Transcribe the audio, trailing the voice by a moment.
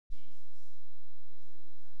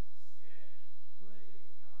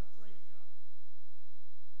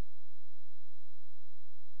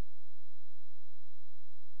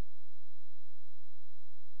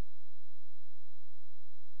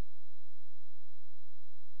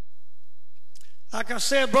Like I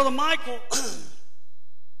said, Brother Michael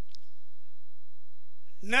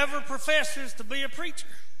never professes to be a preacher.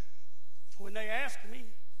 When they ask me,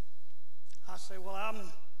 I say, well,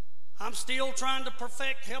 I'm still trying to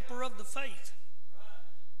perfect helper of the faith.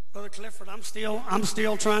 Brother Clifford, I'm still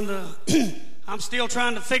trying to I'm still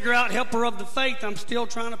trying to figure out helper of the faith. I'm still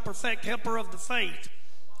trying to perfect helper of the faith.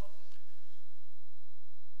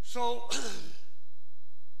 So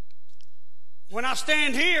when I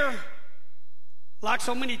stand here, like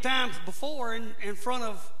so many times before, in front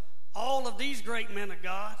of all of these great men of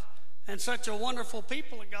God and such a wonderful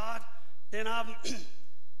people of God, then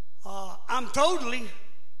I'm totally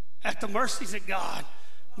at the mercies of God,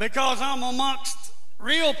 because I'm amongst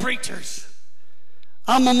real preachers.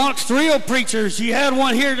 I'm amongst real preachers. You had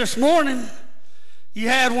one here this morning. You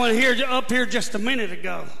had one here up here just a minute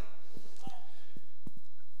ago.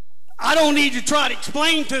 I don't need to try to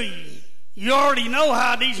explain to you. You already know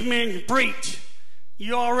how these men can preach.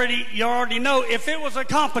 You already know. If it was a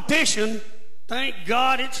competition, thank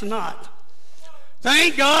God it's not.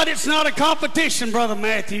 Thank God it's not a competition, Brother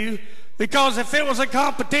Matthew, because if it was a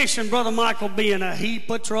competition, Brother Michael would be in a heap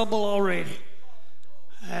of trouble already.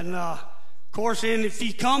 And of course, and if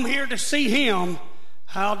you come here to see him,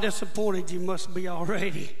 how disappointed you must be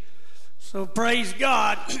already. So praise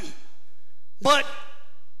God. But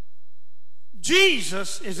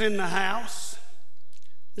Jesus is in the house.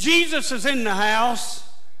 Jesus is in the house.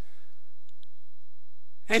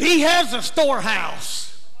 And he has a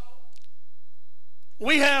storehouse.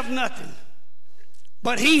 We have nothing.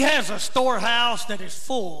 But he has a storehouse that is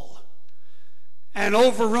full and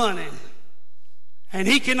overrunning. And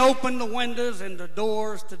he can open the windows and the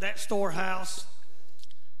doors to that storehouse.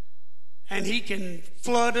 And he can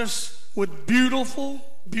flood us with beautiful,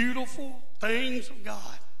 beautiful things of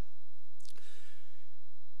God.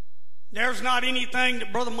 There's not anything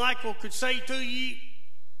that Brother Michael could say to you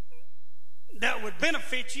that would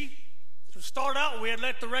benefit you. To start out with,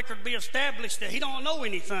 let the record be established that he don't know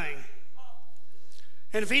anything.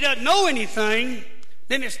 And if he doesn't know anything,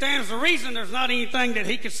 then it stands to reason there's not anything that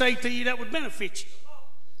he could say to you that would benefit you.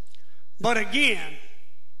 But again,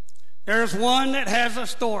 there's one that has a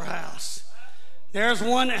storehouse. There's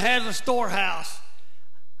one that has a storehouse.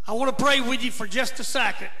 I want to pray with you for just a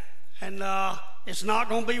second. And it's not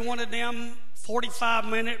going to be one of them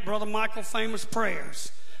 45-minute Brother Michael famous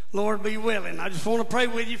prayers. Lord be willing. I just want to pray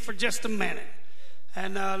with you for just a minute.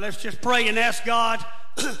 And let's just pray and ask God,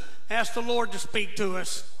 ask the Lord to speak to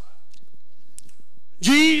us.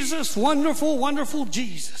 Jesus, wonderful, wonderful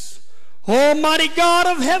Jesus. Almighty God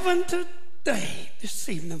of heaven, today, this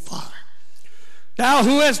evening, Father, thou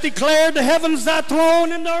who hast declared the heavens thy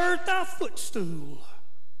throne and the earth thy footstool.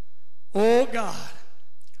 Oh God,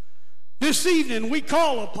 this evening we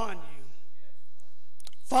call upon you.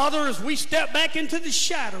 Father, as we step back into the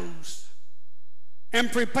shadows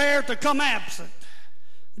and prepare to become absent,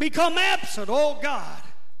 oh God,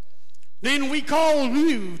 then we call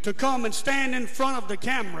you to come and stand in front of the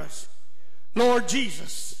cameras, Lord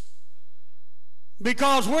Jesus,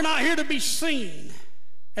 because we're not here to be seen.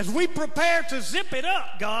 As we prepare to zip it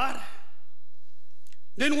up, God,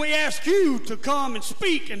 then we ask you to come and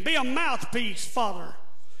speak and be a mouthpiece, Father.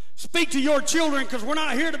 Speak to your children, because we're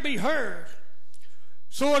not here to be heard.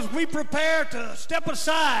 So as we prepare to step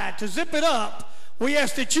aside, to zip it up, we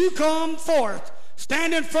ask that you come forth,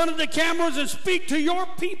 stand in front of the cameras and speak to your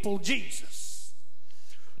people, Jesus.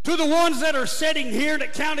 To the ones that are sitting here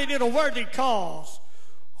that counted it a worthy cause.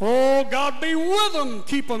 Oh, God, be with them,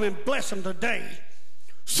 keep them and bless them today.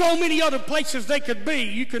 So many other places they could be.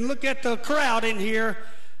 You can look at the crowd in here,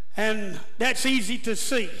 and that's easy to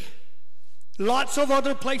see. Lots of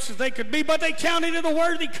other places they could be, but they counted it a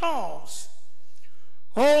worthy cause.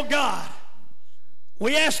 Oh, God,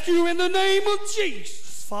 we ask you in the name of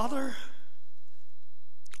Jesus, Father.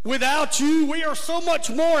 Without you, we are so much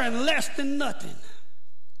more and less than nothing.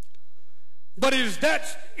 But it is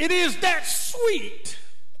that sweet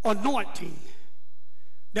anointing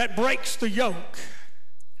that breaks the yoke.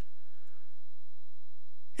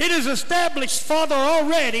 It is established, Father,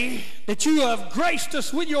 already that you have graced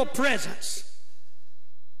us with your presence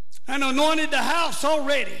and anointed the house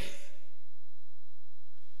already.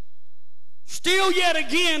 Still yet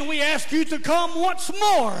again, we ask you to come once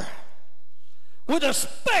more with a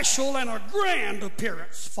special and a grand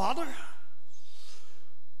appearance, Father.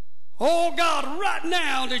 Oh, God, right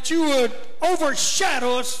now that you would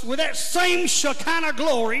overshadow us with that same Shekinah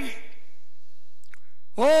glory.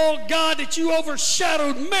 Oh, God, that you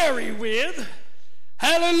overshadowed Mary with.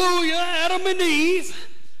 Hallelujah, Adam and Eve.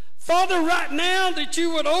 Father, right now that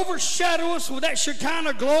you would overshadow us with that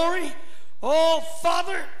Shekinah glory. Oh,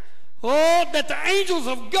 Father, Oh, that the angels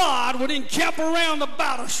of God would encamp around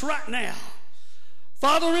about us right now.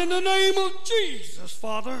 Father, in the name of Jesus,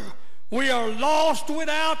 Father, we are lost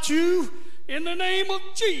without you. In the name of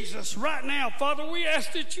Jesus, right now, Father, we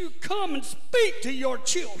ask that you come and speak to your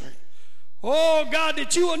children. Oh, God,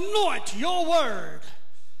 that you anoint your word,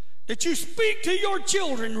 that you speak to your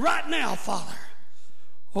children right now, Father.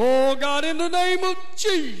 Oh, God, in the name of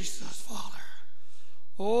Jesus, Father.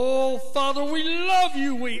 Oh, Father, we love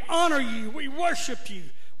you, we honor you, we worship you,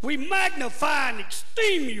 we magnify and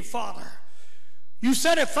esteem you, Father. You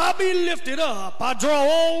said, if I be lifted up, I draw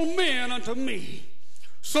all men unto me.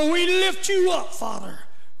 So we lift you up, Father,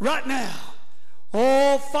 right now.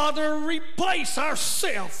 Oh, Father, replace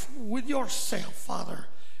ourselves with yourself, Father.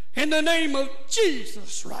 In the name of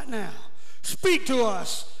Jesus right now. Speak to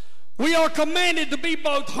us. We are commanded to be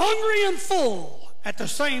both hungry and full at the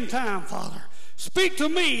same time, Father. Speak to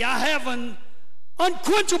me. I have an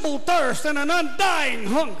unquenchable thirst and an undying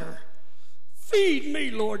hunger. Feed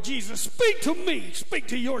me, Lord Jesus. Speak to me. Speak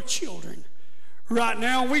to your children. Right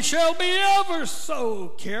now, we shall be ever so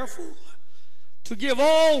careful to give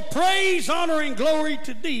all praise, honor, and glory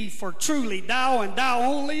to thee, for truly thou and thou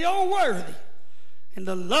only are worthy. In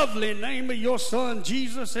the lovely name of your Son,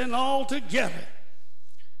 Jesus, and all together.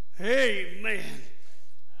 Amen.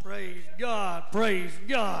 Praise God. Praise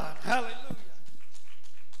God. Hallelujah.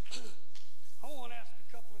 I want to ask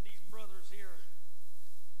a couple of these brothers here.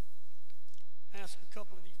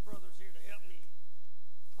 To help me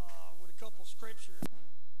with a couple scriptures.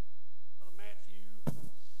 Brother Matthew,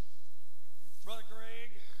 Brother Greg,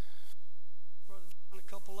 Brother John, a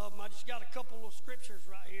couple of them. I just got a couple of scriptures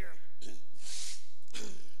right here.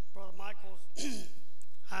 Brother Michael's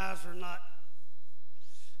eyes are not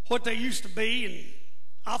what they used to be, and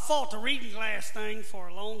I fought the reading glass thing for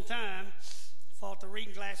a long time. Fought the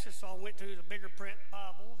reading glasses, so I went to the bigger print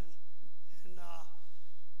Bible, and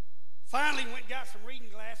finally went and got some reading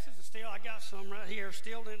glasses, and still I got some right here.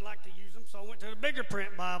 Still didn't like to use them, so I went to the bigger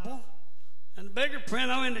print Bible, and the bigger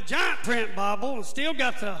print, I'm in the giant print Bible, and still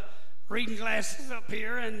got the reading glasses up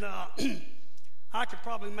here, and I can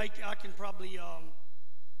probably,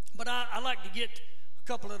 but I like to get a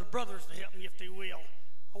couple of the brothers to help me if they will.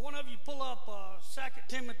 One of you pull up 2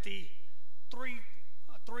 Timothy 3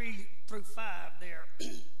 through 5 there.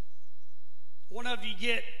 One of you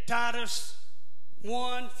get Titus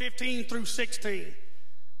 1, 15 through 16.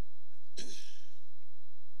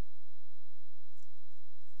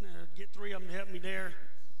 Get three of them to help me there.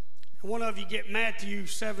 And one of you get Matthew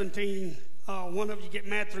 17. One of you get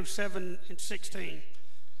Matthew 7 and 16.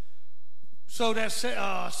 So that's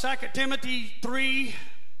 2 Timothy 3,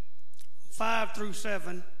 5 through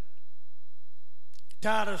 7.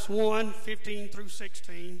 Titus 1, 15 through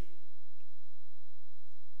 16.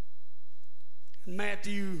 And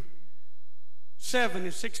Matthew 7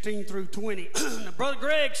 and 16 through 20. Now, Brother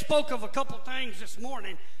Greg spoke of a couple things this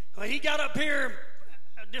morning. He got up here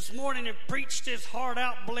this morning and preached his heart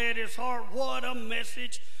out, bled his heart. What a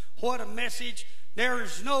message. What a message. There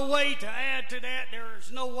is no way to add to that. There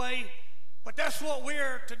is no way. But that's what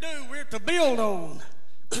we're to do. We're to build on.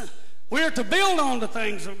 We're to build on the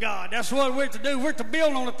things of God. That's what we're to do. We're to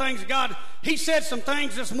build on the things of God. He said some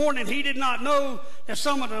things this morning he did not know, that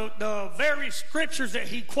some of the very scriptures that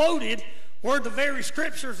he quoted were the very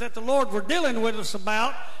scriptures that the Lord were dealing with us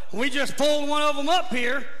about. We just pulled one of them up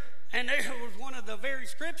here, and there was one of the very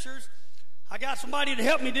scriptures. I got somebody to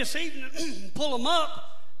help me this evening pull them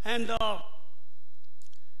up, and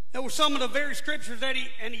there were some of the very scriptures that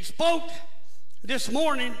he spoke this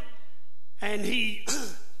morning, and he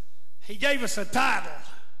gave us a title.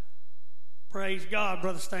 Praise God,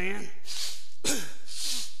 Brother Stan.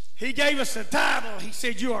 He gave us a title. He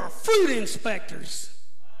said, you are fruit inspectors.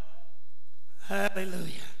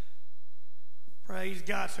 Hallelujah. Praise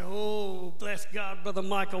God. So, oh, bless God, Brother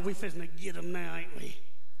Michael. We finna get them now, ain't we?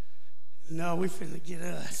 No, we finna get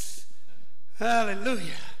us.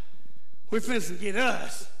 Hallelujah. We finna get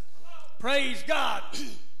us. Praise God.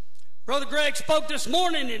 Brother Greg spoke this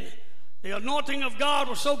morning, and the anointing of God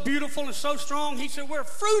was so beautiful and so strong. He said, we're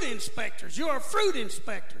fruit inspectors. You are fruit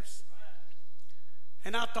inspectors.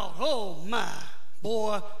 And I thought, oh, my,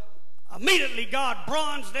 boy. Immediately, God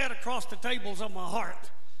bronzed that across the tables of my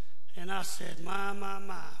heart. And I said, my,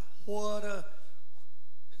 what a,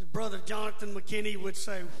 as Brother Jonathan McKinney would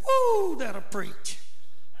say, whoo, that'll preach.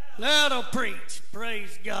 That'll preach.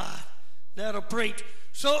 Praise God. That'll preach.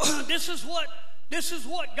 So this is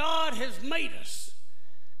what God has made us.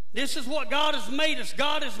 This is what God has made us.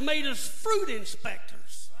 God has made us fruit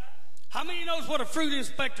inspectors. How many knows what a fruit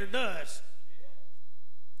inspector does?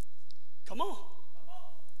 Come on.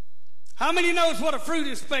 How many knows what a fruit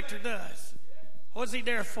inspector does? What's he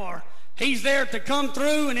there for? He's there to come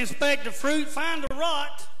through and inspect the fruit, find the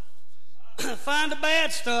rot, find the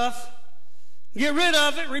bad stuff, get rid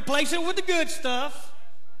of it, replace it with the good stuff,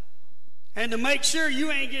 and to make sure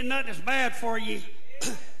you ain't getting nothing that's bad for you,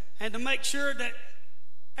 and to make sure that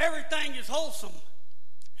everything is wholesome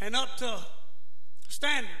and up to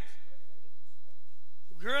standards.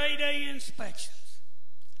 Grade A inspections.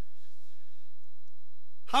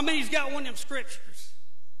 How many's got one of them scriptures?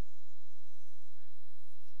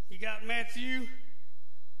 You got Matthew?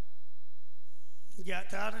 You got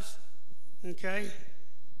Titus? Okay.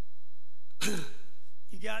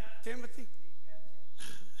 You got Timothy?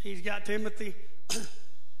 He's got Timothy.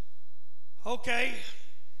 Okay.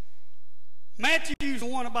 Matthew's the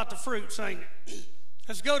one about the fruits, ain't it?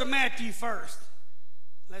 Let's go to Matthew first.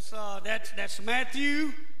 That's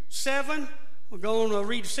Matthew 7. We're going to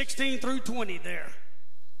read 16 through 20 there.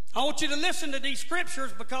 I want you to listen to these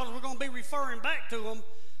scriptures because we're going to be referring back to them.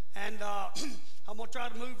 And I'm going to try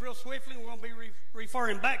to move real swiftly. We're going to be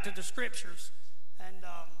referring back to the scriptures. And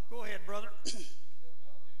go ahead, brother.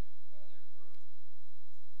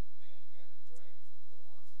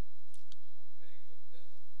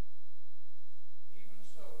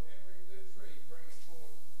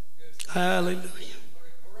 Hallelujah.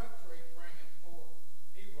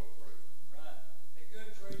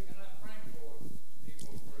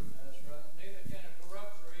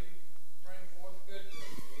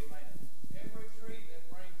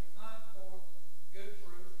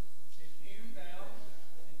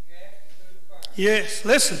 Yes,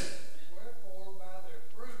 listen. Wherefore by their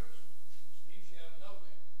fruits ye shall know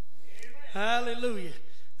them. Hallelujah.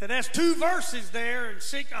 Now that's two verses there, and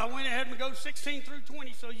I went ahead and go 16 through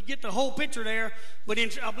 20, so you get the whole picture there. But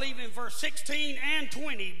I believe in verse 16 and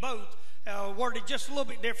 20, both worded just a little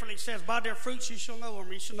bit differently. It says, "By their fruits ye shall know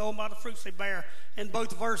them. You shall know them by the fruits they bear." In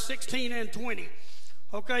both verse 16 and 20.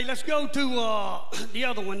 Okay, let's go to the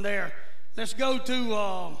other one there. Let's go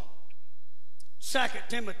to 2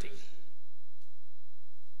 Timothy.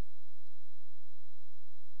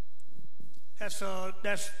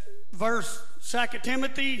 That's verse 2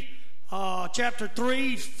 Timothy chapter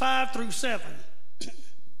 3, 5 through 7.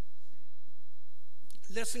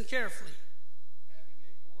 Listen carefully. Having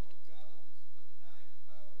a form of godliness, but denying the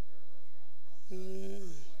power thereof.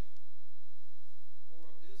 For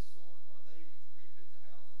of this sort are they which creep into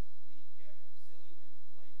houses and lead captive silly women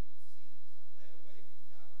laden with sins, led away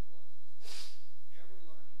with divers lusts, ever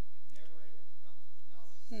learning and never able to come to the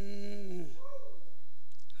knowledge.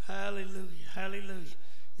 Hallelujah. Hallelujah.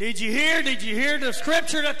 Did you hear the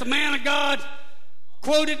scripture that the man of God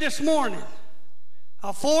quoted this morning?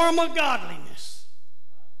 A form of godliness.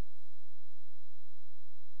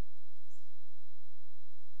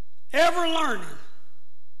 Ever learning.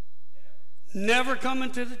 Never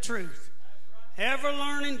coming to the truth. Ever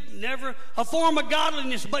learning, never. A form of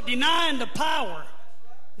godliness, but denying the power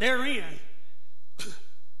therein.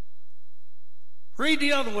 Read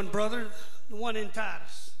the other one, brother. The one in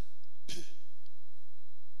Titus.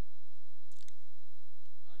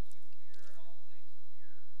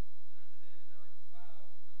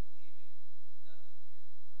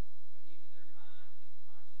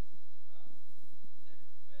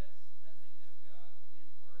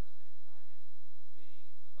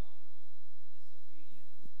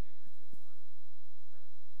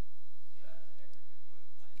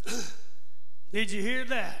 Did you hear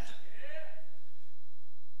that?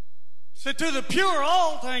 So to the pure,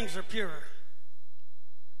 all things are pure.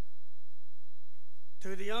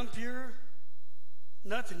 To the impure,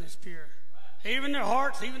 nothing is pure. Even their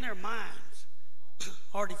hearts, even their minds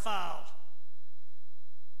are defiled.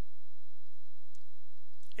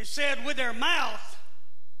 It said with their mouth,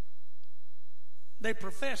 they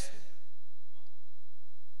profess Him.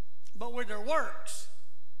 But with their works,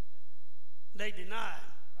 they deny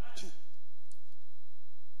Him.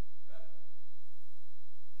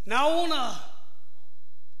 Now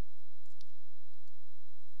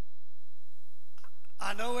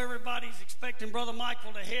I know everybody's expecting Brother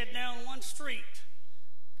Michael to head down one street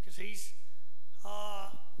because his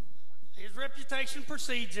reputation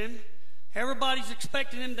precedes him. Everybody's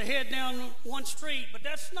expecting him to head down one street, but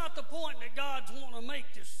that's not the point that God's wanting to make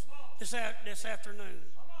this afternoon.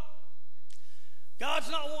 God's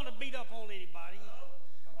not wanting to beat up on anybody.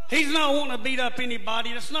 He's not wanting to beat up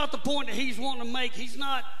anybody. That's not the point that He's wanting to make. He's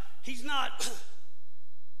not.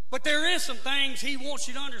 But there is some things He wants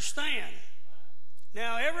you to understand.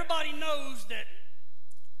 Now, everybody knows that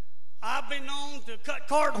I've been known to cut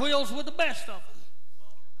cartwheels with the best of them.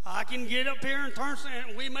 I can get up here and turn,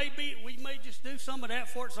 and we may just do some of that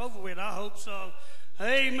before it's over with. I hope so.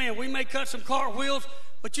 Amen. We may cut some cartwheels,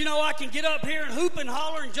 but you know I can get up here and hoop and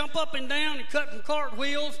holler and jump up and down and cut some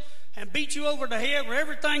cartwheels and beat you over the head with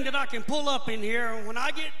everything that I can pull up in here. And when I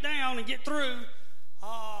get down and get through,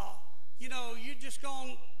 you know, you're just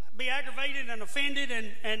going to be aggravated and offended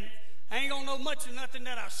and ain't going to know much of nothing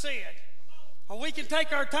that I said. Or we can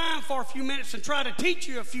take our time for a few minutes and try to teach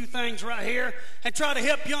you a few things right here and try to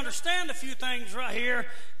help you understand a few things right here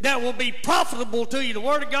that will be profitable to you. The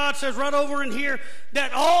Word of God says right over in here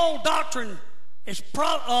that all doctrine is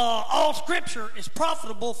all Scripture is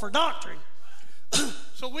profitable for doctrine.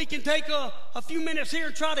 So we can take a few minutes here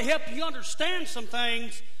and try to help you understand some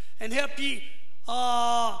things and help you.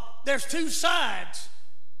 There's two sides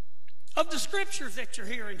of the Scriptures that you're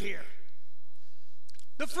hearing here.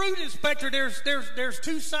 The fruit inspector, there's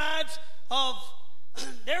two sides of,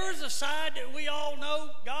 there is a side that we all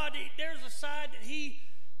know, God, there's a side that He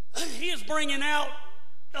is bringing out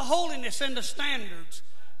the holiness and the standards.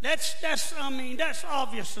 That's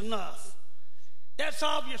obvious enough. That's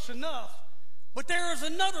obvious enough. But there is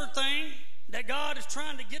another thing that God is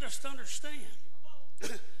trying to get us to understand.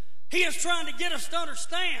 He is trying to get us to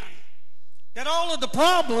understand that all of the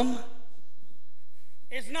problem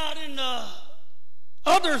is not in the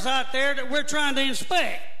others out there that we're trying to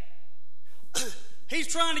inspect. He's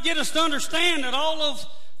trying to get us to understand that all of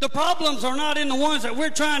the problems are not in the ones that we're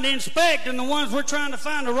trying to inspect and the ones we're trying to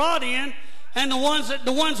find a rod in and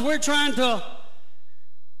the ones we're trying to.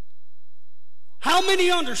 How many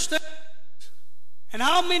understand and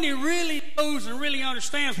how many really knows and really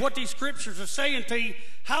understands what these Scriptures are saying to you?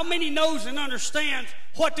 How many knows and understands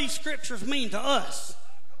what these Scriptures mean to us?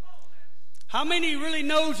 How many really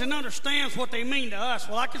knows and understands what they mean to us?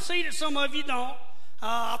 Well, I can see that some of you don't.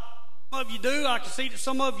 Some of you do. I can see that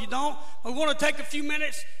some of you don't. We want to take a few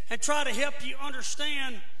minutes and try to help you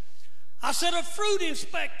understand. I said a fruit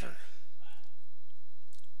inspector.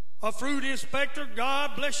 A fruit inspector,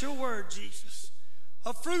 God bless your word, Jesus.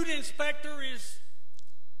 A fruit inspector is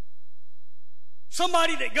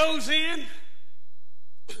somebody that goes in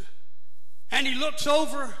and he looks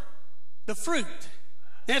over the fruit.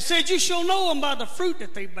 And it said, you shall know them by the fruit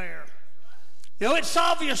that they bear. Now, it's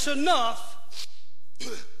obvious enough.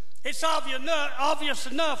 It's obvious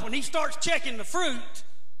enough when he starts checking the fruit.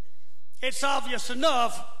 It's obvious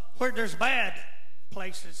enough where there's bad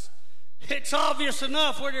places. It's obvious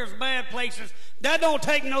enough where there's bad places. That don't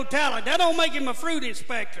take no talent. That don't make him a fruit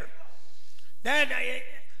inspector. I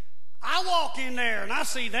walk in there and I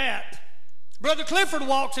see that. Brother Clifford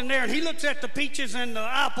walks in there and he looks at the peaches and the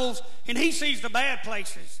apples and he sees the bad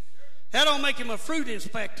places. That don't make him a fruit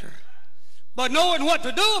inspector. But knowing what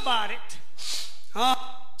to do about it,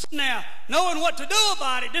 now, knowing what to do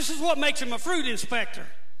about it, this is what makes him a fruit inspector.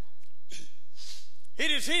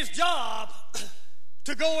 It is his job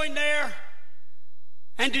to go in there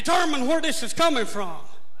and determine where this is coming from.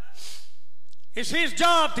 It's his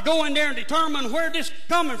job to go in there and determine where this is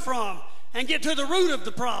coming from and get to the root of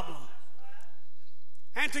the problem.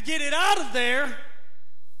 And to get it out of there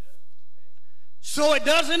so it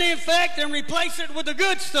doesn't infect and replace it with the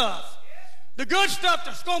good stuff. The good stuff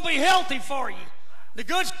that's going to be healthy for you. The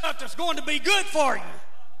good stuff that's going to be good for you.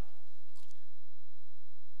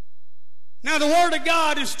 Now the Word of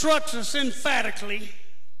God instructs us emphatically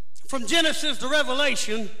from Genesis to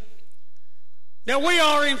Revelation that we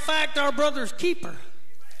are in fact our brother's keeper.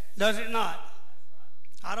 Does it not?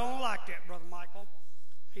 I don't like that, Brother Michael.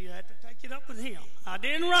 You have to take it up with him. I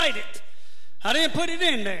didn't write it. I didn't put it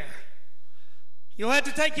in there. You'll have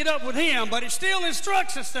to take it up with him, but it still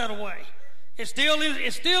instructs us that way. It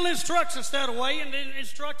still instructs us that way, and it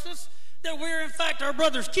instructs us that we're in fact our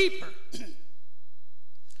brother's keeper.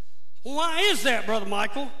 Why is that, Brother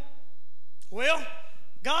Michael? Well,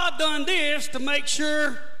 God done this to make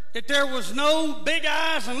sure that there was no big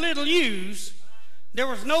I's and little U's. There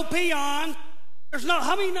was no peons.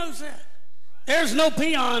 How many knows that? There's no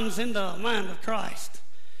peons in the mind of Christ.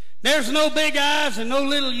 There's no big I's and no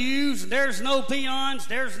little U's. There's no peons.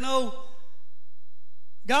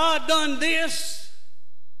 God done this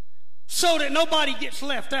so that nobody gets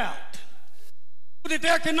left out. So that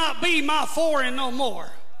there cannot be my for and no more.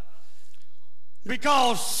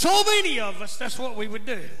 Because so many of us, that's what we would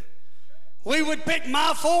do. We would pick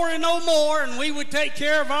my for and no more, and we would take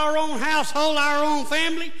care of our own household, our own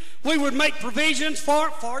family. We would make provisions for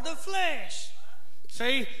the flesh.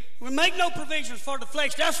 See, we make no provisions for the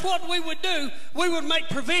flesh. That's what we would do. We would make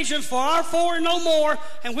provisions for our for and no more,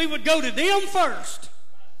 and we would go to them first.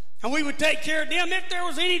 And we would take care of them. If there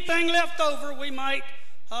was anything left over, we might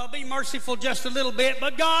be merciful just a little bit.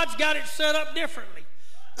 But God's got it set up differently.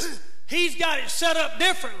 He's got it set up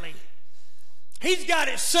differently. He's got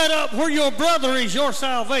it set up where your brother is your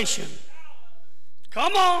salvation.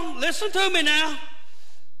 Come on, listen to me now.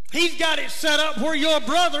 He's got it set up where your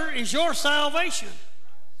brother is your salvation.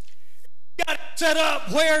 He's got it set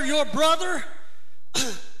up where your brother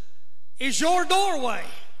is your doorway.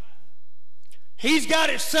 He's got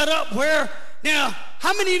it set up where, now,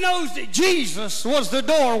 how many knows that Jesus was the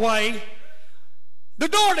doorway? The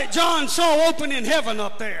door that John saw open in heaven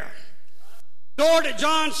up there. The door that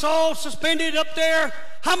John saw suspended up there.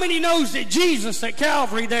 How many knows that Jesus at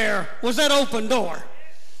Calvary there was that open door?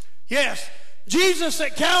 Yes. Jesus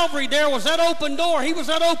at Calvary there was that open door. He was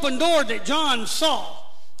that open door that John saw.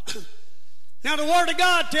 Now the Word of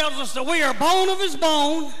God tells us that we are bone of His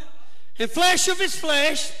bone and flesh of His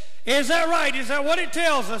flesh. Is that right? Is that what it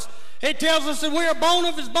tells us? It tells us that we are bone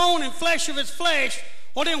of His bone and flesh of His flesh.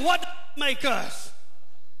 Well, then what does that make us?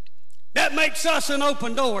 That makes us an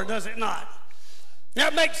open door, does it not?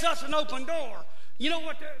 That makes us an open door. You know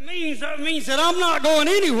what that means? That means that I'm not going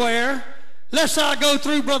anywhere unless I go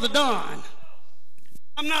through Brother Don.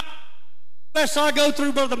 I'm not, unless I go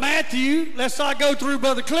through Brother Matthew, unless I go through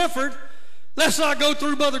Brother Clifford, unless I go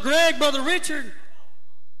through Brother Greg, Brother Richard.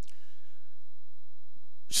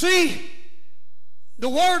 See, the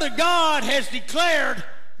Word of God has declared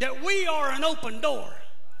that we are an open door.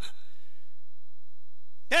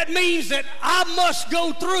 That means that I must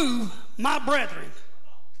go through my brethren.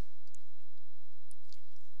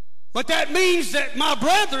 But that means that my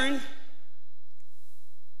brethren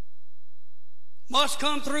must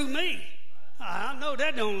come through me. I know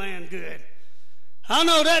that don't land good. I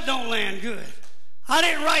know that don't land good. I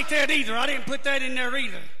didn't write that either. I didn't put that in there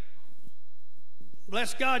either.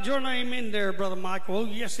 Bless God, your name in there, Brother Michael. Oh,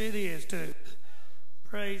 yes, it is too.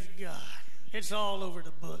 Praise God. It's all over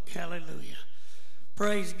the book. Hallelujah.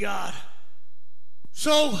 Praise God.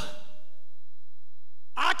 So,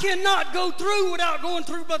 I cannot go through without going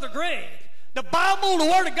through Brother Greg. The Bible, the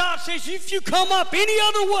Word of God says if you come up any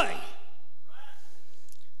other way,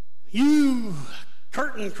 you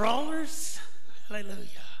curtain crawlers, hallelujah,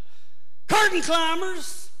 curtain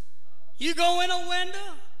climbers, you go in a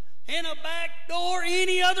window, in a back door,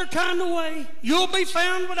 any other kind of way, you'll be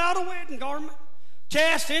found without a wedding garment,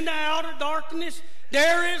 cast into outer darkness.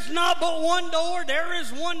 There is not but one door. There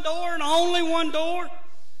is one door and only one door.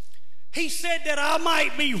 He said that I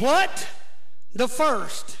might be what? The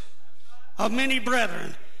first of many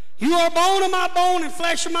brethren. You are bone of my bone and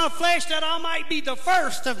flesh of my flesh, that I might be the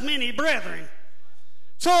first of many brethren.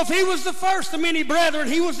 So if he was the first of many brethren,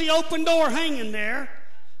 he was the open door hanging there.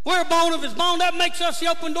 We're a bone of his bone. That makes us the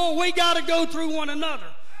open door. We got to go through one another.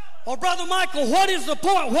 Well, Brother Michael, what is the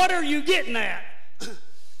point? What are you getting at?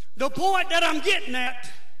 The point that I'm getting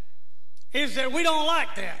at is that we don't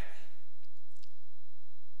like that.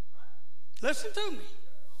 Listen to me.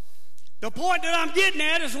 The point that I'm getting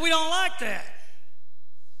at is we don't like that.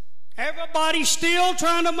 Everybody's still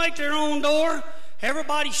trying to make their own door.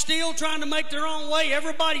 Everybody's still trying to make their own way.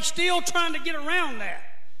 Everybody's still trying to get around that.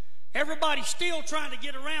 Everybody's still trying to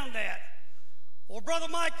get around that. Well, Brother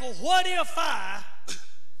Michael, what if I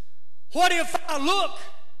look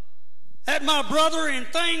at my brother and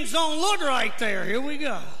things don't look right there? Here we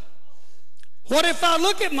go. What if I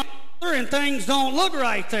look at my brother and things don't look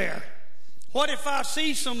right there? What if I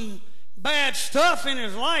see some bad stuff in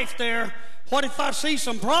his life there? What if I see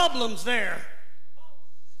some problems there?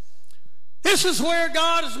 This is where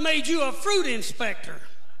God has made you a fruit inspector.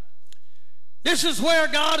 This is where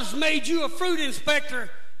God has made you a fruit inspector.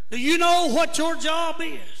 Do you know what your job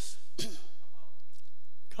is?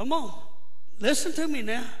 Come on, listen to me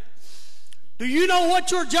now. Do you know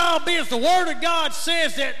what your job is? The Word of God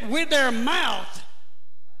says that with their mouth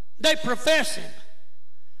they profess Him,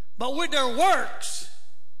 but with their works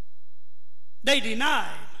they deny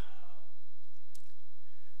Him.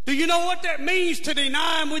 Do you know what that means, to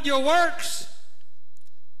deny Him with your works?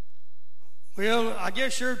 Well, I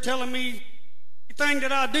guess you're telling me everything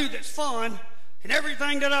that I do that's fun, and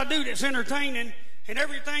everything that I do that's entertaining, and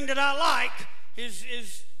everything that I like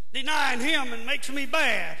is denying Him and makes me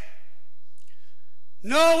bad.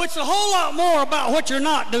 No, it's a whole lot more about what you're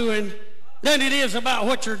not doing than it is about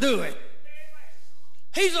what you're doing.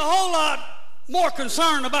 He's a whole lot more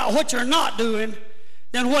concerned about what you're not doing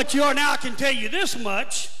than what you are. Now, I can tell you this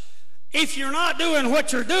much. If you're not doing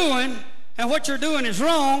what you're doing, and what you're doing is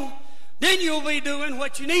wrong, then you'll be doing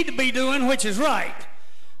what you need to be doing, which is right.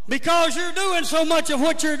 Because you're doing so much of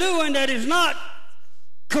what you're doing that is not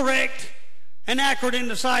correct and accurate in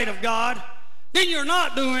the sight of God, then you're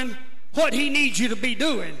not doing what He needs you to be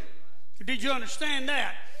doing. Did you understand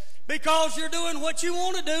that? because you're doing what you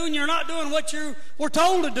want to do and you're not doing what you were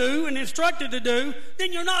told to do and instructed to do,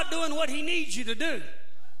 then you're not doing what he needs you to do.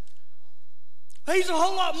 He's a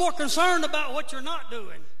whole lot more concerned about what you're not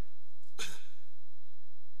doing.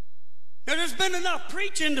 Now, there's been enough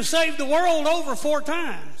preaching to save the world over 4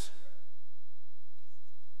 times.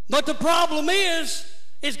 But the problem is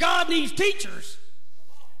God needs teachers.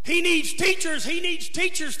 He needs teachers. He needs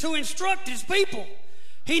teachers to instruct his people.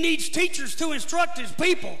 He needs teachers to instruct his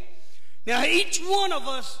people. Now, each one of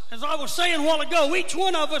us, as I was saying a while ago, each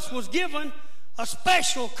one of us was given a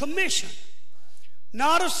special commission.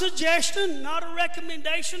 Not a suggestion, not a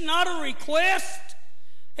recommendation, not a request.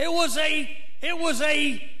 It was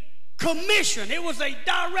a commission. It was a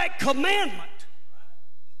direct commandment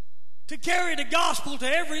to carry the gospel to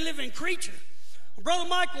every living creature. Brother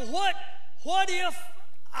Michael, what if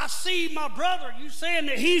I see my brother, you saying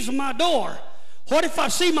that he's my door. What if I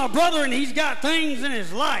see my brother and he's got things in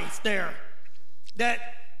his life there that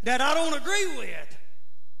I don't agree with?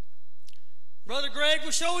 Brother Greg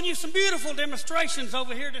was showing you some beautiful demonstrations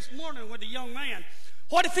over here this morning with a young man.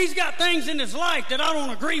 What if he's got things in his life that I don't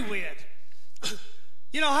agree with?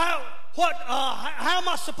 You know, how am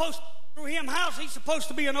I supposed to through him? How's he supposed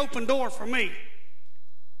to be an open door for me?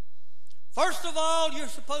 First of all, you're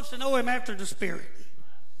supposed to know him after the Spirit.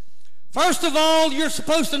 First of all, you're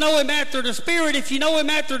supposed to know him after the Spirit. If you know him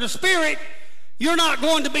after the Spirit, you're not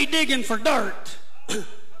going to be digging for dirt.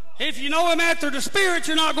 If you know him after the Spirit,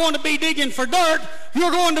 you're not going to be digging for dirt.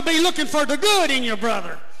 You're going to be looking for the good in your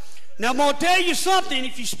brother. Now, I'm going to tell you something.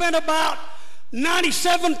 If you spend about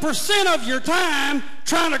 97% of your time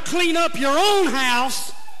trying to clean up your own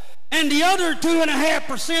house and the other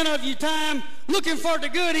 2.5% of your time looking for the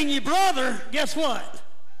good in your brother, guess what?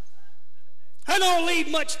 That don't leave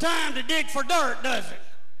much time to dig for dirt, does it?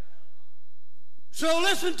 So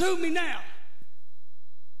listen to me now.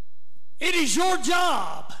 It is your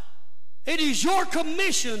job. It is your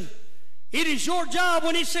commission. It is your job.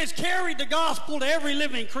 When it says carry the gospel to every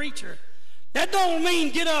living creature, that don't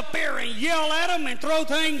mean get up there and yell at them and throw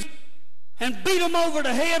things and beat them over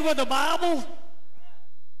the head with the Bible.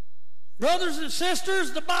 Brothers and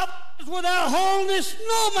sisters, the Bible says without holiness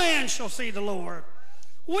no man shall see the Lord.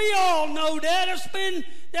 We all know that.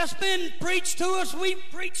 That's been preached to us. We've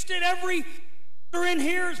preached it. Every in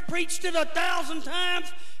here has preached it 1,000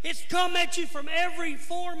 times. It's come at you from every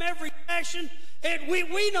form, every fashion. And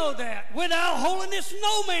we know that. Without holiness,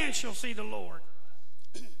 no man shall see the Lord.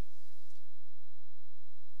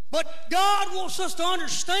 But God wants us to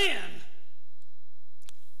understand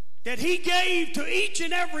that he gave to each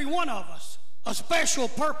and every one of us a special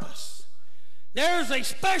purpose. There's a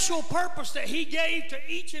special purpose that he gave to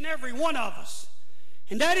each and every one of us.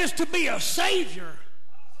 And that is to be a Savior.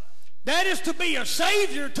 That is to be a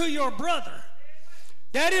Savior to your brother.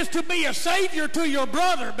 That is to be a Savior to your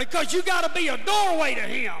brother, because you got to be a doorway to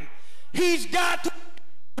him. He's got to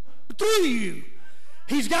go through you.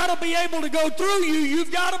 He's got to be able to go through you.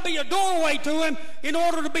 You've got to be a doorway to him. In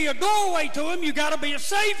order to be a doorway to him, you've got to be a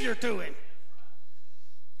Savior to him.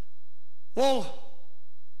 Well,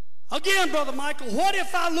 again, Brother Michael, what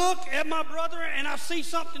if I look at my brother and I see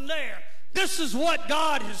something there? This is what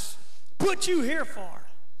God has put you here for.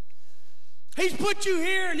 He's put you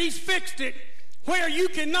here and he's fixed it where you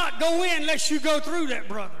cannot go in unless you go through that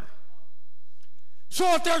brother.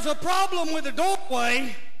 So if there's a problem with the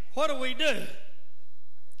doorway, what do?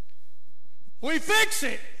 We fix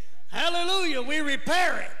it. Hallelujah. We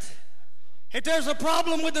repair it. If there's a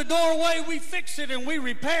problem with the doorway, we fix it and we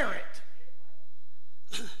repair it.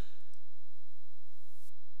 What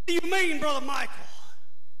do you mean, Brother Michael?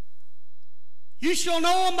 You shall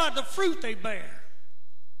know them by the fruit they bear.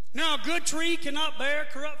 Now, a good tree cannot bear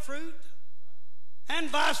corrupt fruit, and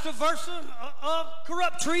vice versa. A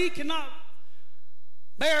corrupt tree cannot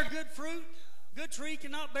bear good fruit. Good tree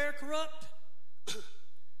cannot bear corrupt.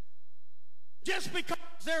 Just because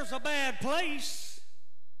there's a bad place,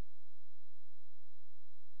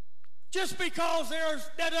 just because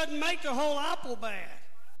that doesn't make the whole apple bad.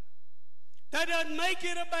 That doesn't make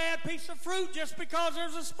it a bad piece of fruit just because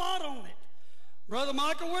there's a spot on it. Brother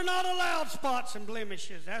Michael, we're not allowed spots and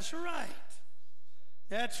blemishes. That's right.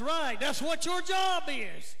 That's right. That's what your job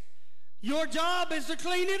is. Your job is to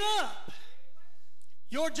clean it up.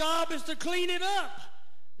 Your job is to clean it up.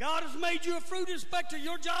 God has made you a fruit inspector.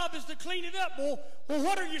 Your job is to clean it up. Well,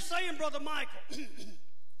 what are you saying, Brother Michael?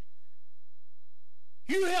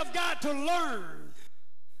 You have got to learn.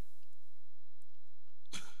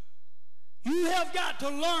 You have got to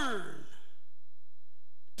learn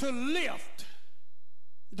to lift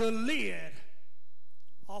the lid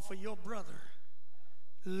off of your brother.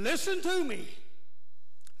 Listen to me.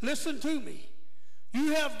 Listen to me.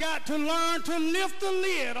 You have got to learn to lift the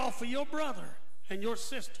lid off of your brother and your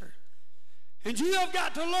sister. And you have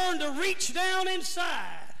got to learn to reach down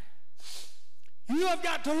inside. You have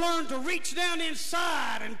got to learn to reach down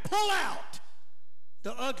inside and pull out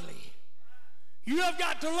the ugly. You have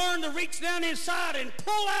got to learn to reach down inside and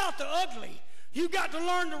pull out the ugly. You've got to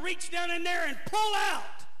learn to reach down in there and pull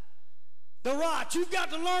out the rot. You've got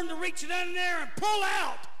to learn to reach down in there and pull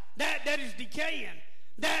out that is decaying,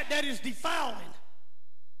 that is defiling.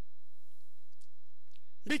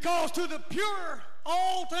 Because to the pure,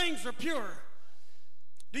 all things are pure.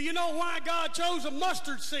 Do you know why God chose a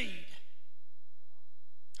mustard seed?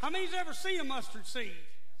 How many's ever seen a mustard seed?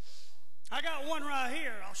 I got one right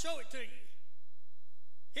here. I'll show it to you.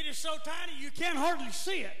 It is so tiny you can't hardly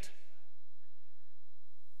see it.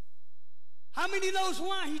 How many knows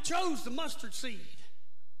why he chose the mustard seed?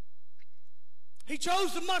 He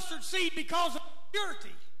chose the mustard seed because of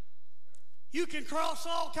purity. You can cross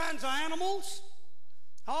all kinds of animals,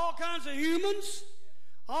 all kinds of humans,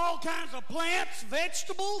 all kinds of plants,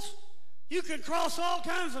 vegetables. You can cross all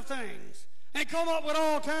kinds of things and come up with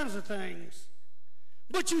all kinds of things.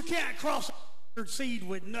 But you can't cross a mustard seed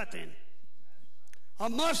with nothing. A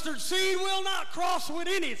mustard seed will not cross with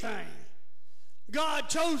anything. God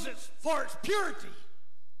chose it for its purity.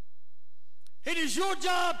 It is your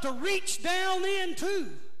job to reach down into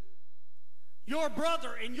your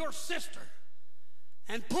brother and your sister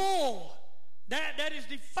and pull that is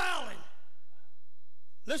defiling.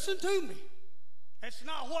 Listen to me. It's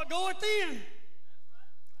not what goeth in,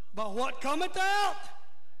 but what cometh out.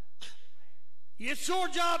 It's your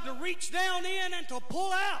job to reach down in and to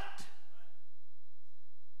pull out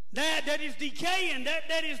that is decaying,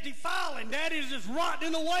 that is defiling, that is just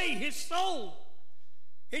rotting away his soul.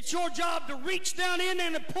 It's your job to reach down in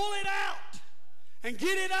and to pull it out and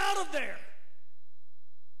get it out of there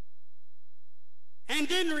and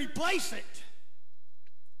then replace it.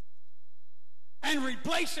 And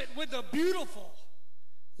replace it with the beautiful,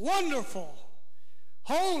 wonderful,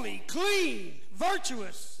 holy, clean,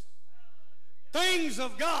 virtuous things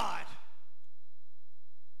of God.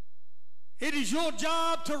 It is your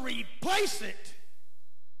job to replace it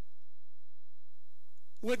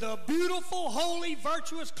with the beautiful, holy,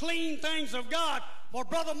 virtuous, clean things of God. Well,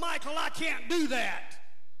 Brother Michael, I can't do that.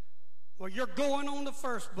 Well, you're going on the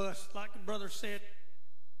first bus, like the brother said.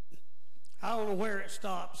 I don't know where it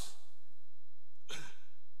stops.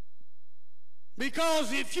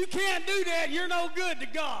 Because if you can't do that, you're no good to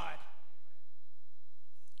God.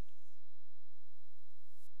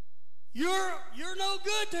 You're no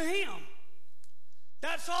good to him.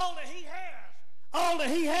 That's all that he has. All that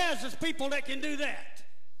he has is people that can do that.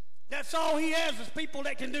 That's all he has is people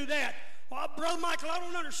that can do that. Well, Brother Michael, I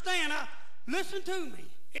don't understand. Listen to me.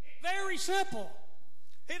 It's very simple.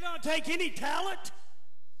 It don't take any talent.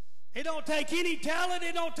 It don't take any talent.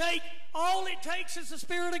 All it takes is the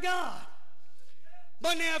Spirit of God.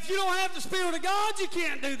 But now, if you don't have the Spirit of God, you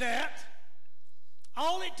can't do that.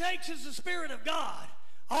 All it takes is the Spirit of God.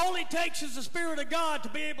 All it takes is the Spirit of God to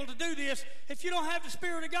be able to do this. If you don't have the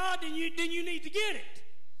Spirit of God, then you need to get it.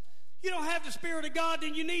 You don't have the Spirit of God,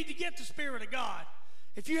 then you need to get the Spirit of God.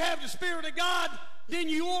 If you have the Spirit of God, then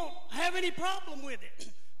you won't have any problem with it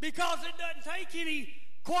because it doesn't take any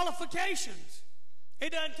qualifications.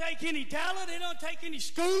 It doesn't take any talent. It doesn't take any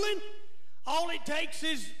schooling. All it takes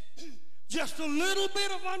is just a little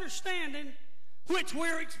bit of understanding, which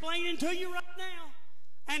we're explaining to you right now.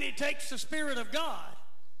 And it takes the Spirit of God.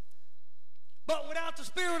 But without the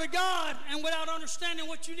Spirit of God and without understanding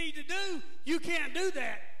what you need to do, you can't do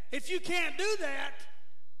that. If you can't do that,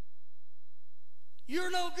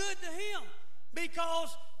 you're no good to him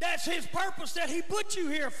because that's his purpose that he put you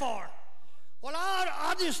here for. Well,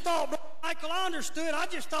 I just thought, Michael, I understood. I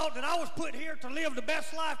just thought that I was put here to live the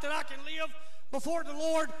best life that I can live before the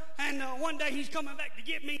Lord, and one day he's coming back to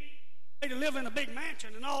get me to live in a big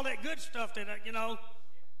mansion and all that good stuff that, you know.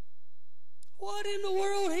 What in the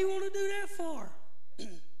world he want to do that for?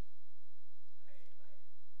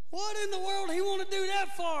 What in the world he want to do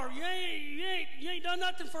that for? You ain't done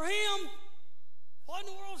nothing for him. What in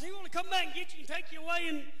the world does he want to come back and get you and take you away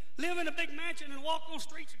and live in a big mansion and walk on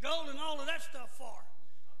streets of gold and all of that stuff for?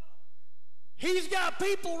 He's got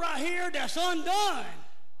people right here that's undone.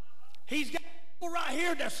 He's got people right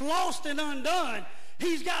here that's lost and undone.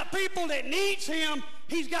 He's got people that needs him.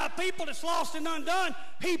 He's got people that's lost and undone.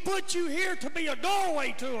 He put you here to be a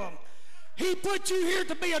doorway to them. He put you here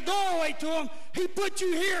to be a doorway to them. He put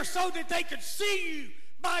you here so that they could see you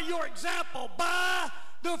by your example. By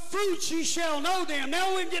the fruits you shall know them.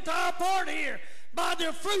 Now we can get to our part here. By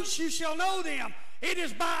their fruits you shall know them. It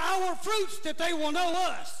is by our fruits that they will know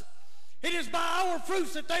us. It is by our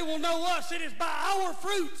fruits that they will know us. It is by our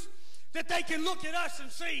fruits that they can look at us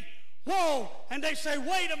and see, whoa, and they say,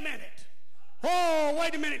 wait a minute. Whoa,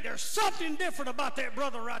 wait a minute. There's something different about that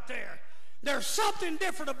brother right there. There's something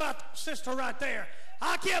different about that sister right there.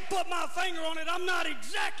 I can't put my finger on it. I'm not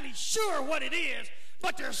exactly sure what it is,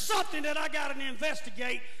 but there's something that I got to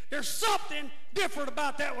investigate. There's something different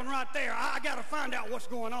about that one right there. I got to find out what's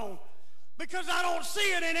going on, because I don't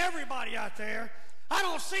see it in everybody out there. I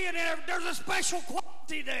don't see it in there's a special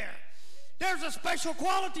quality there. There's a special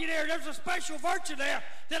quality there. There's a special virtue there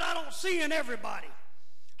that I don't see in everybody.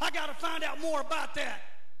 I got to find out more about that.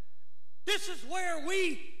 This is where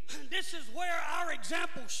our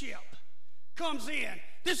exampleship comes in.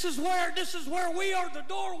 This is where we are the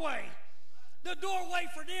doorway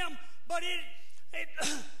for them. But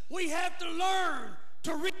we have to learn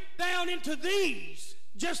to reach down into these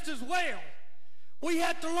just as well. We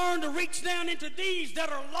have to learn to reach down into these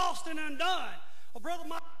that are lost and undone. Well, Brother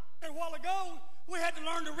Mike said a while ago, we had to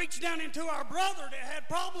learn to reach down into our brother that had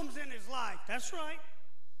problems in his life. That's right.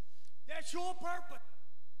 That's your purpose.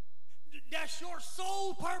 That's your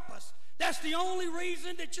sole purpose. That's the only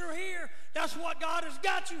reason that you're here. That's what God has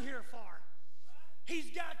got you here for.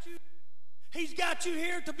 He's got you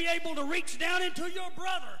here to be able to reach down into your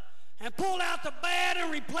brother and pull out the bad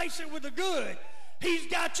and replace it with the good. He's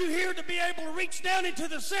got you here to be able to reach down into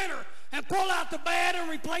the center and pull out the bad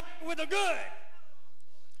and replace it with the good.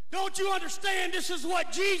 Don't you understand? This is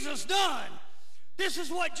what Jesus done. This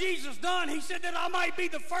is what Jesus done. He said that I might be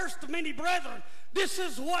the first of many brethren. This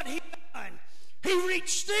is what he done. He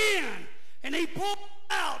reached in and he pulled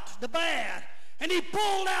out the bad, and he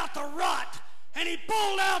pulled out the rot, and he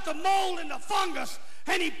pulled out the mold and the fungus,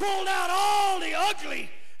 and he pulled out all the ugly,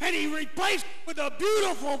 and he replaced it with the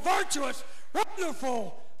beautiful, virtuous,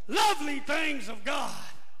 wonderful, lovely things of God.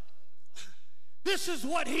 This is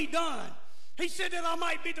what he done. He said that I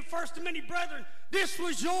might be the first of many brethren. This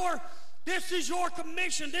is your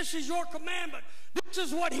commission. This is your commandment. This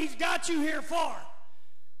is what he's got you here for.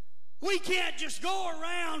 We can't just go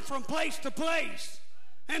around from place to place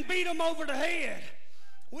and beat them over the head.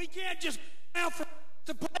 We can't just go around from place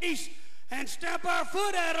to place and stamp our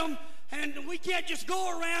foot at them, and we can't just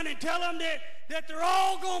go around and tell them that they're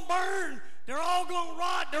all going to burn, they're all going to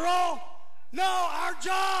rot, No,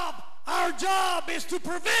 our job is to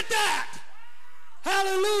prevent that.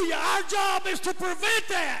 Hallelujah. Our job is to prevent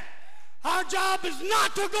that. Our job is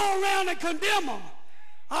not to go around and condemn them.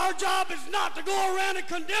 Our job is not to go around and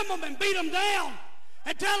condemn them and beat them down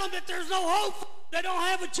and tell them that there's no hope. They don't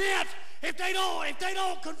have a chance if they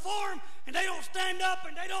don't conform and they don't stand up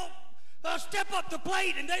and they don't step up the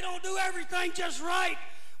plate and they don't do everything just right.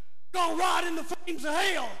 They're going to rot in the flames of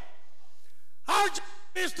hell. Our job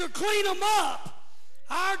is to clean them up.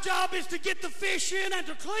 Our job is to get the fish in and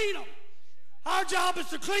to clean them. Our job is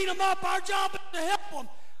to clean them up. Our job is to help them.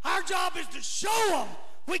 Our job is to show them.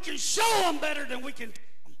 We can show them better than we can tell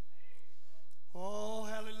them. Oh,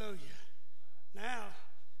 hallelujah.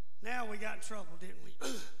 Now we got in trouble, didn't we?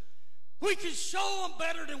 We can show them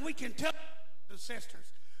better than we can tell the sisters.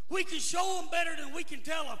 We can show them better than we can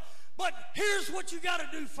tell them. But here's what you got to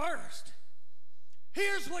do first.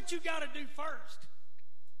 Here's what you got to do first.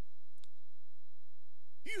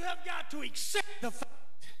 You have got to accept the fact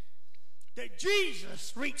that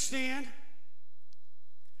Jesus reached in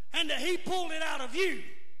and that he pulled it out of you.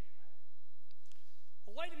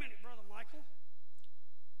 Well, wait a minute, Brother Michael.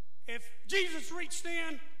 If Jesus reached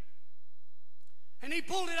in and he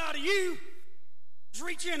pulled it out of you, just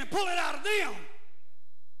reach in and pull it out of them.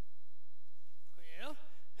 Well,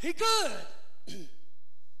 he could.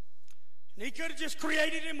 And he could have just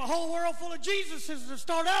created him a whole world full of Jesuses to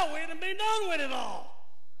start out with and been done with it all.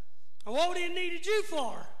 And what would he have needed you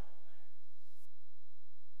for?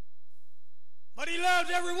 But he loves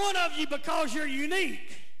every one of you because you're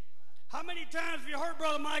unique. How many times have you heard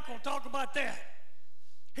Brother Michael talk about that?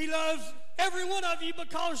 He loves every one of you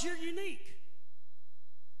because you're unique.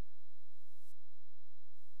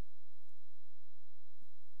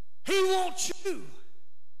 He wants you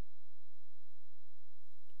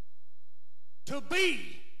to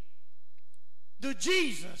be the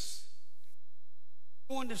Jesus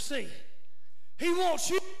you want to see. He wants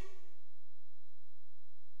you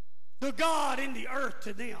the God in the earth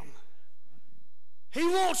to them. He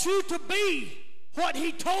wants you to be what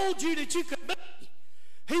he told you that you could be.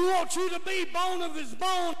 He wants you to be bone of his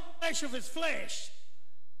bone, flesh of his flesh.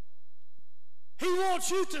 He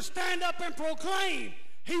wants you to stand up and proclaim.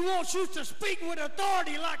 He wants you to speak with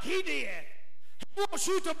authority like he did. He wants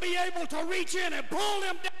you to be able to reach in and pull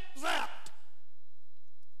them devils out.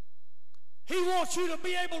 He wants you to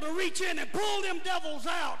be able to reach in and pull them devils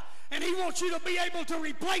out, and he wants you to be able to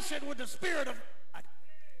replace it with the Spirit of God.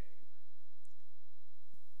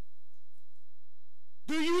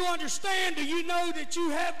 Do you understand? Do you know that you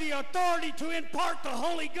have the authority to impart the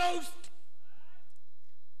Holy Ghost?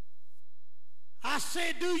 I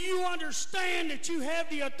said, do you understand that you have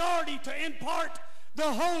the authority to impart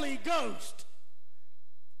the Holy Ghost?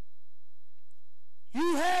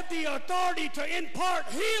 You have the authority to impart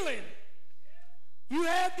healing. You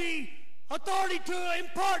have the authority to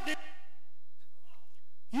impart it.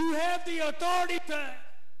 You have the authority to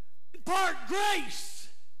impart grace.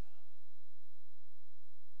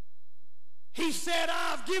 He said,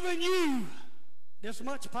 I've given you this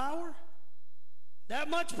much power, that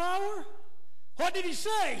much power. What did he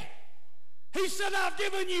say? He said, I've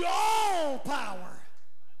given you all power.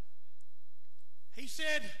 He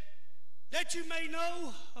said, that you may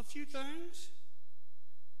know a few things,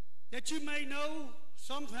 that you may know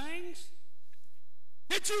some things,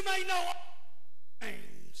 that you may know all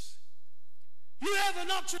things. You have an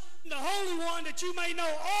unction from the Holy One that you may know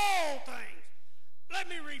all things. Let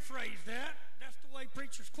me rephrase that. That's the way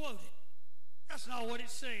preachers quote it. That's not what it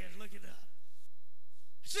says. Look it up.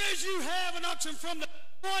 It says you have an unction from the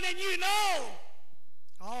one and you know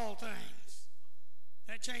all things.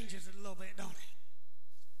 That changes it a little bit, don't it?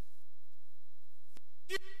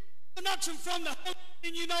 You have an unction from the Holy One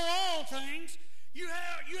and you know all things. You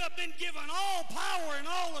have been given all power and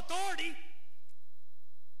all authority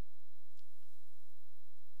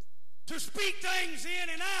to speak things in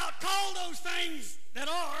and out, call those things that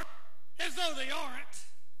are as though they aren't.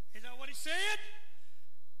 Is that what he said?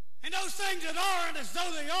 And those things that aren't as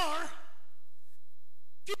though they are.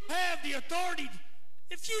 If you have the authority,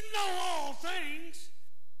 if you know all things,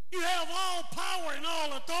 you have all power and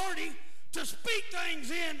all authority to speak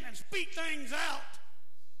things in and speak things out.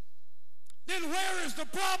 Then where is the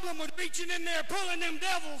problem with reaching in there, pulling them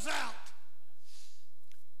devils out?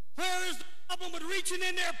 Where is the problem with reaching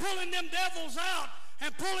in there, pulling them devils out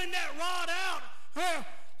and pulling that rod out? Well,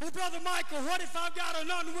 Brother Michael, what if I've got an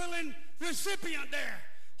unwilling recipient there?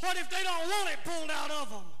 What if they don't want it pulled out of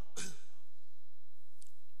them?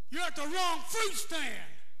 You're at the wrong fruit stand.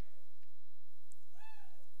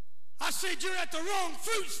 I said you're at the wrong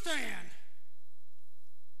fruit stand.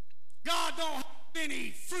 God don't have any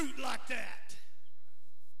fruit like that.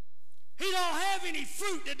 He don't have any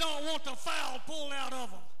fruit that don't want the foul pulled out of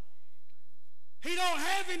them. He don't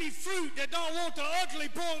have any fruit that don't want the ugly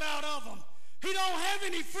pulled out of them. He don't have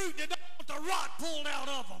any fruit that don't want the rot pulled out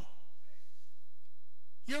of them.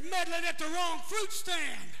 You're meddling at the wrong fruit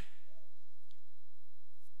stand.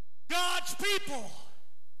 God's people,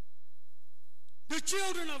 the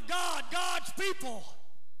children of God, God's people,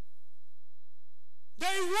 they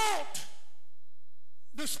want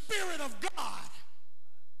the Spirit of God.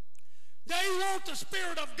 They want the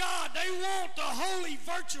Spirit of God. They want the holy,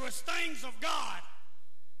 virtuous things of God.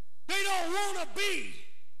 They don't want to be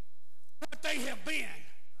what they have been.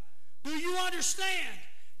 Do you understand?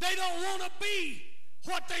 They don't want to be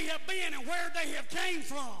what they have been and where they have came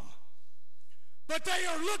from. But they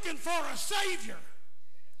are looking for a Savior.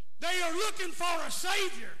 They are looking for a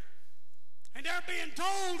Savior. And they're being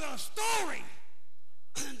told a story.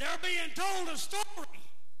 They're being told a story.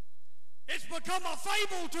 It's become a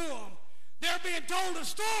fable to them. They're being told a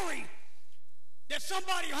story that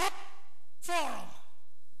somebody hurt for them.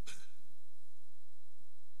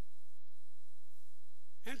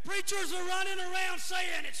 And preachers are running around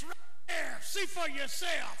saying, it's right there. See for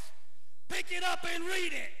yourself. Pick it up and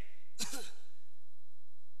read it.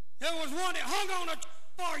 There was one that hung on a tree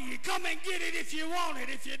for you. Come and get it if you want it.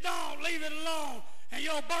 If you don't, leave it alone and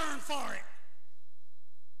you'll burn for it.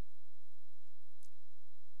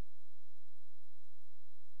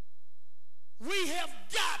 We have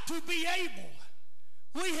got to be able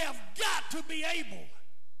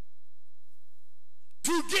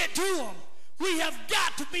to get to them. We have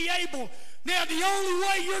got to be able. Now, the only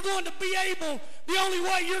way you're going to be able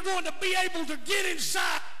to get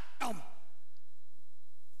inside them,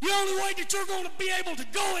 the only way that you're going to be able to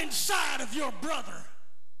go inside of your brother,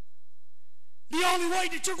 the only way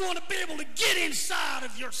that you're going to be able to get inside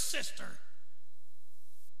of your sister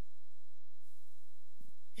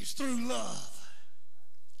is through love.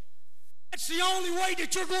 That's the only way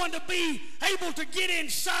that you're going to be able to get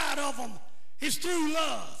inside of them is through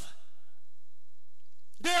love.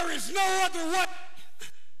 There is no other way.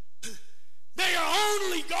 They are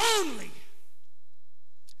only.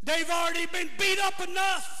 They've already been beat up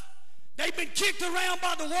enough. They've been kicked around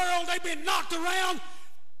by the world. They've been knocked around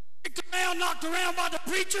by the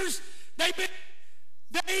preachers. They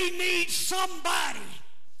need somebody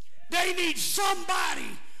that They need somebody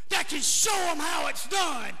that can show them how it's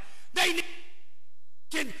done. They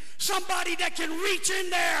need somebody that can reach in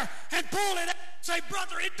there and pull it out and say,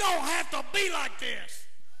 brother, it don't have to be like this.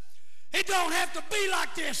 It don't have to be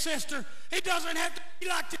like this, sister. It doesn't have to be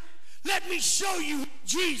like this. Let me show you what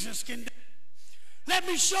Jesus can do. Let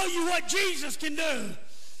me show you what Jesus can do.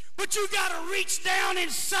 But you got to reach down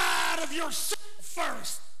inside of yourself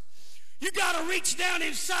first. You got to reach down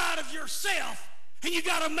inside of yourself, and you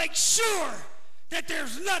got to make sure that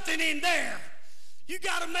there's nothing in there. You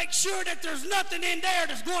got to make sure that there's nothing in there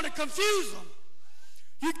that's going to confuse them.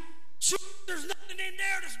 You sure there's nothing in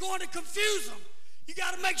there that's going to confuse them. You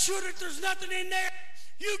got to make sure that there's nothing in there.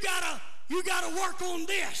 You got to work on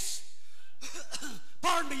this.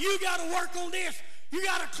 Pardon me. You got to work on this. You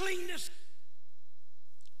got to clean this.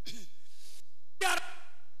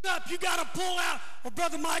 You got to pull out. Well,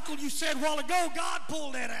 Brother Michael, you said a while ago, God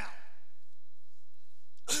pulled that out.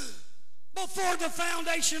 Before the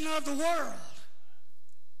foundation of the world.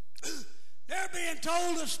 They're being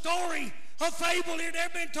told a story, a fable here. They're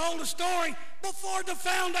being told a story before the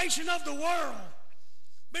foundation of the world.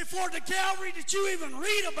 Before the Calvary that you even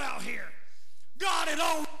read about here. God had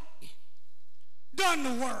already done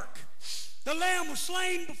the work. The Lamb was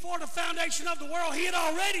slain before the foundation of the world. He had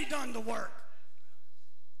already done the work.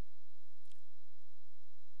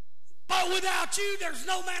 But without you, there's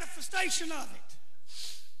no manifestation of it.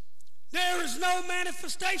 There is no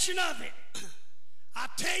manifestation of it. I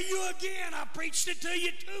tell you again, I preached it to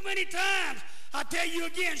you too many times. I tell you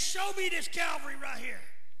again, show me this Calvary right here.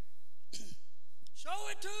 Show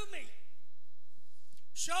it to me.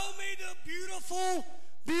 Show me the beautiful,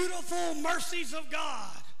 beautiful mercies of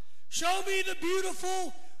God. Show me the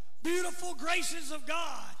beautiful, beautiful graces of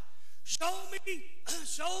God. Show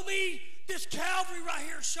me this Calvary right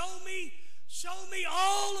here. Show me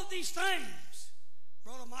all of these things.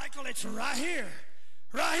 Brother Michael, it's right here.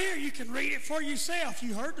 Right here. You can read it for yourself.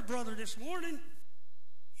 You heard the brother this morning.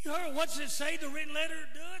 You heard, what's it say, the written letter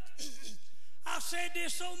do it? I've said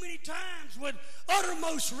this so many times with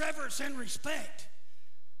uttermost reverence and respect.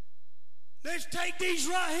 Let's take these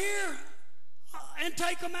right here and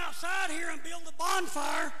take them outside here and build a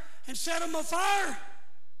bonfire and set them afire.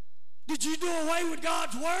 Did you do away with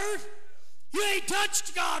God's word? You ain't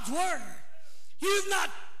touched God's word. You've not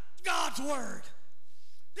touched God's word.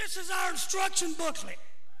 This is our instruction booklet.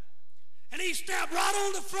 And he stamped right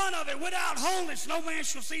on the front of it, without holiness no man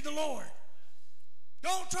shall see the Lord.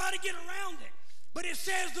 Don't try to get around it. But it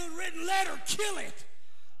says the written letter, kill it.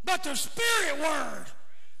 But the Spirit word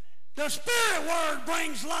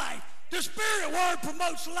brings life. The Spirit word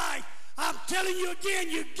promotes life. I'm telling you again,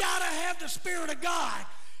 you got to have the Spirit of God.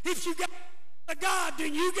 If you got the Spirit of God,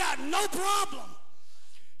 then you got no problem.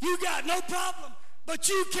 You got no problem. But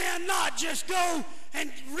you cannot just go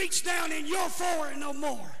and reach down in your forward no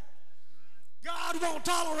more. God won't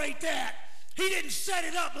tolerate that. He didn't set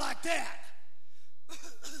it up like that.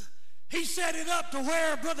 He set it up to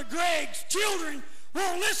where Brother Greg's children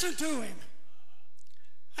won't listen to him.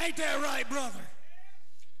 Ain't that right, brother?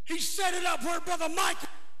 He set it up where Brother Michael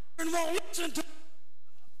won't listen to him.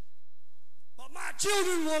 But my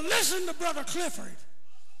children will listen to Brother Clifford.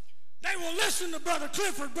 They will listen to Brother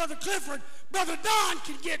Clifford. Brother Clifford, Brother Don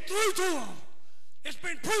can get through to them. It's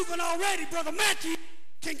been proven already. Brother Matthew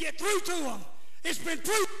can get through to them. It's been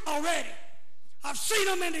proven already. I've seen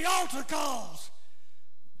them in the altar calls.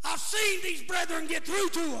 I've seen these brethren get through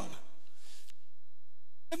to them.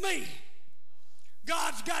 To me,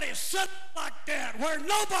 God's got it set like that where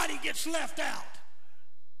nobody gets left out.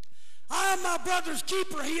 I am my brother's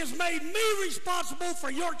keeper. He has made me responsible for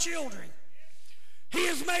your children. He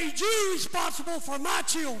has made you responsible for my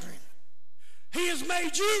children. He has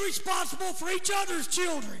made you responsible for each other's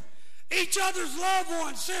children, each other's loved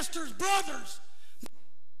ones, sisters, brothers,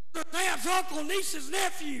 aunts, uncles, nieces,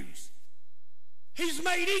 nephews. He's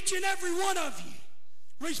made each and every one of you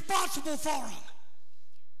responsible for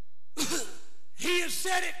them. He has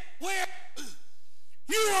said it where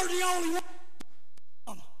you are the only one.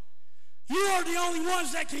 You are the only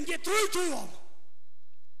ones that can get through to them.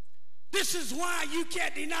 This is why you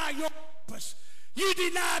can't deny your purpose. You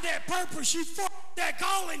deny that purpose, you forfeit that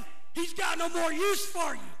calling, he's got no more use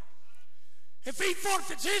for you. If he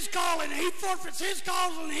forfeits his calling, and he forfeits his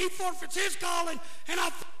calling, and he forfeits his calling, and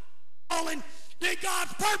I'm calling, then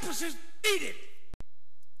God's purpose is defeated.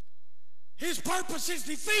 His purpose is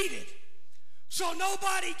defeated. So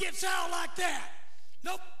nobody gets out like that.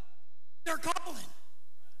 Nope, they're calling.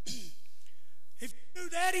 If you do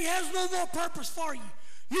that, he has no more purpose for you.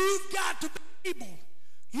 You've got to be able.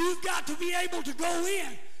 You've got to be able to go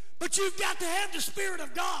in. But you've got to have the Spirit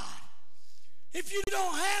of God. If you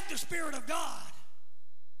don't have the Spirit of God,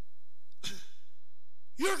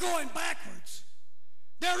 you're going backwards.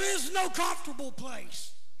 There is no comfortable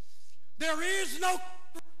place. There is no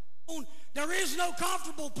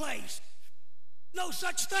comfortable place. No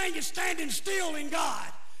such thing as standing still in God.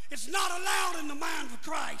 It's not allowed in the mind of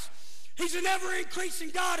Christ. He's an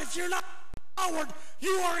ever-increasing God. If you're not forward,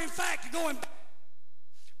 you are in fact going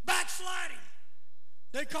backsliding,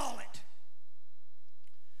 they call it.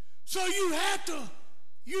 So you have to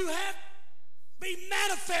be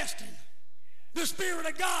manifesting the Spirit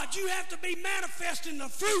of God. You have to be manifesting the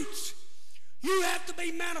fruits. You have to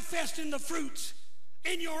be manifesting the fruits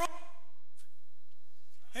in your own.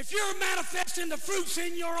 If you're manifesting the fruits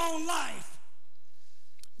in your own life,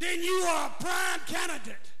 then you are a prime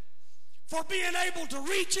candidate for being able to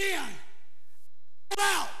reach in,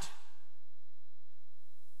 out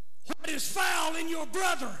what is foul in your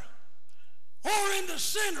brother or in the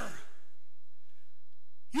sinner.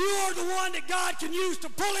 You are the one that God can use to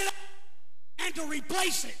pull it out and to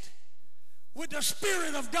replace it with the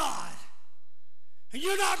Spirit of God. And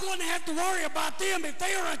you're not going to have to worry about them if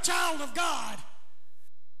they are a child of God.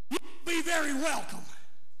 You will be very welcome.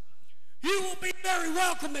 You will be very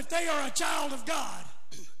welcome if they are a child of God.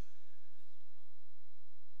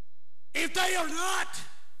 If they are not,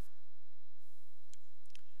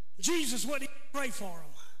 Jesus wouldn't even pray for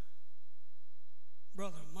them.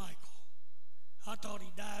 Brother Michael, I thought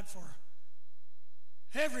he died for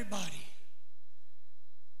everybody.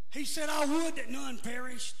 He said, I would that none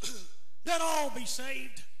perish, that all be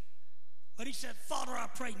saved. But he said, Father, I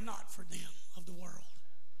pray not for them of the world.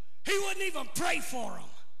 He wouldn't even pray for them.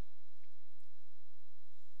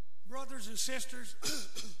 Brothers and sisters,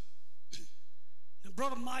 and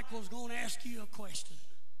Brother Michael is going to ask you a question.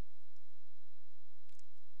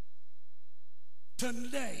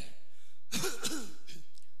 Today,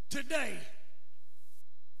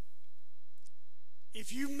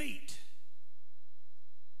 if you meet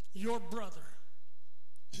your brother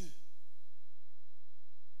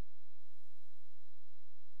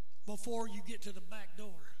before you get to the back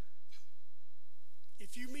door,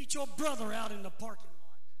 if you meet your brother out in the parking lot,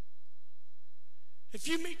 if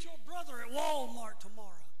you meet your brother at Walmart tomorrow,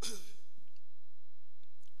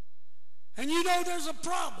 and you know there's a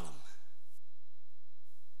problem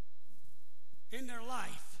in their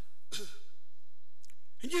life,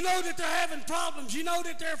 and you know that they're having problems, you know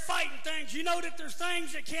that they're fighting things, you know that there's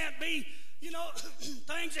things that can't be,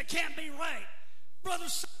 things that can't be right.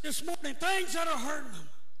 Brothers, this morning, things that are hurting them,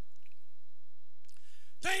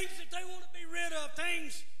 things that they want to be rid of,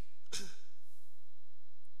 things.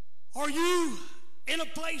 Are you in a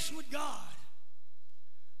place with God?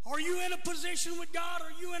 Are you in a position with God?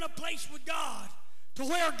 Are you in a place with God to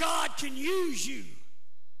where God can use you?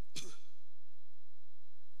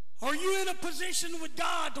 Are you in a position with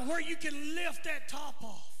God to where you can lift that top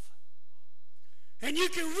off and you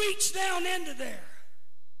can reach down into there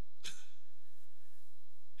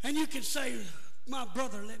and you can say, my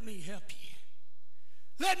brother, let me help you.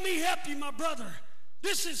 Let me help you, my brother.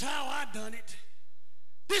 This is how I done it.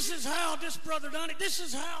 This is how this brother done it. This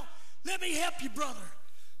is how. Let me help you, brother.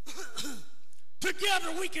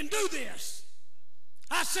 Together we can do this.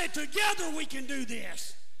 I said together we can do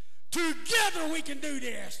this. Together we can do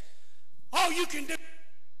this. Oh, you can do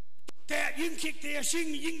that. You can kick this. You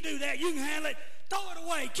can do that. You can handle it. Throw it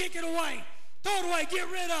away. Kick it away. Throw it away. Get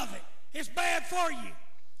rid of it. It's bad for you.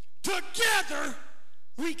 Together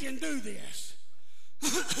we can do this.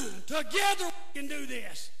 Together we can do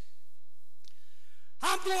this.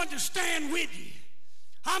 I'm going to stand with you.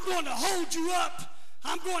 I'm going to hold you up.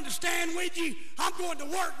 I'm going to stand with you. I'm going to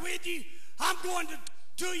work with you. I'm going to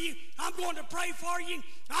you. I'm going to pray for you.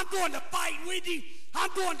 I'm going to fight with you.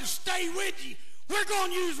 I'm going to stay with you. We're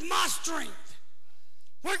going to use my strength.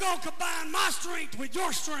 We're going to combine my strength with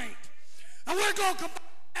your strength. And we're going to combine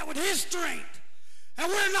that with his strength.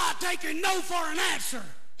 And we're not taking no for an answer.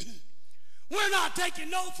 We're not taking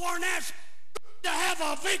no for an answer to have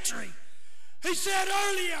a victory. He said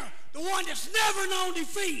earlier, the one that's never known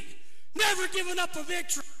defeat, never given up a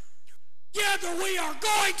victory. Together we are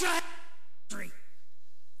going to have victory.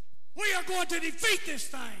 We are going to defeat this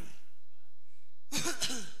thing.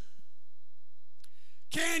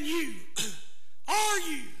 Are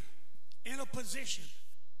you in a position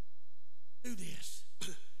to do this?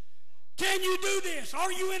 Can you do this?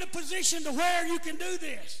 Are you in a position to where you can do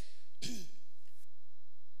this?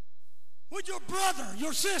 With your brother,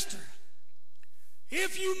 your sister,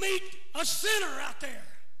 if you meet a sinner out there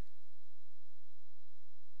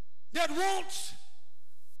that wants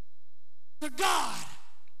the God,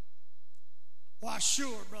 why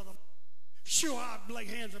sure, brother, Sure, I'd lay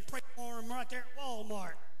hands and pray for him right there at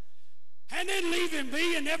Walmart. And then leave him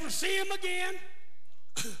be and never see him again.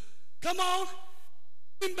 Come on.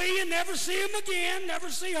 Leave him be and never see him again, never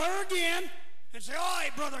see her again. And say, all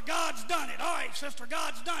right, brother, God's done it. All right, sister,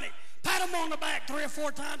 God's done it. Pat him on the back 3 or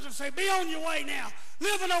 4 times and say, be on your way now.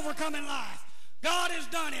 Live an overcoming life. God has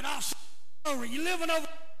done it. I'll see you in glory. You live an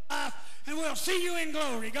overcoming life, and we'll see you in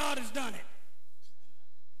glory. God has done it.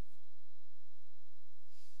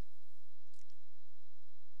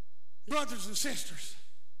 Brothers and sisters,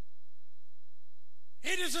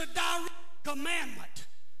 it is a direct commandment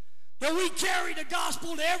that we carry the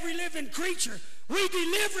gospel to every living creature. We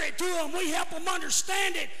deliver it to them. We help them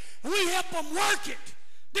understand it. We help them work it.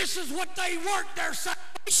 This is what they work their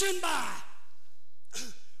salvation by.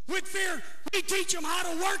 With fear, we teach them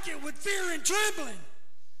how to work it with fear and trembling.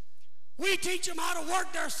 We teach them how to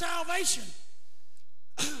work their salvation.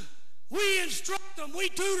 We instruct them. We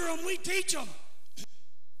tutor them. We teach them.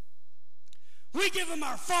 We give them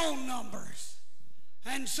our phone numbers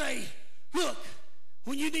and say, look,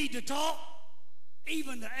 when you need to talk,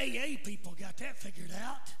 even the AA people got that figured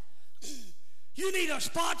out. You need a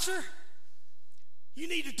sponsor. You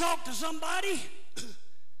need to talk to somebody.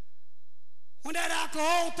 When that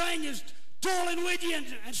alcohol thing is toiling with you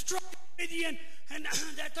and struggling with you and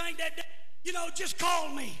that thing, just call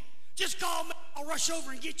me. Just call me. I'll rush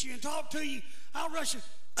over and get you and talk to you. I'll rush you.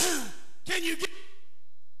 Can you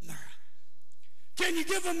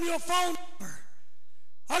give them your phone number?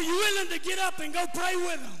 Are you willing to get up and go pray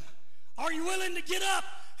with them? Are you willing to get up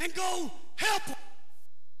and go help them?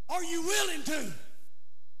 Are you willing to?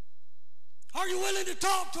 Are you willing to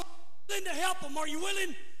talk to them? Willing to help them? Are you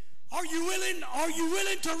willing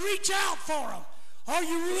to reach out for them? Are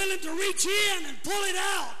you willing to reach in and pull it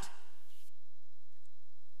out?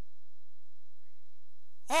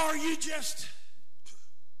 Or are you just,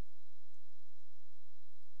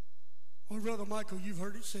 well, Brother Michael, you've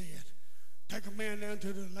heard it said, take a man down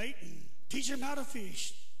to the lake and teach him how to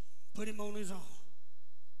fish. Put him on his own.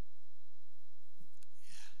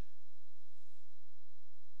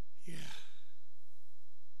 Yeah.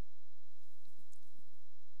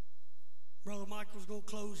 Brother Michael's going to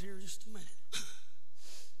close here just a minute.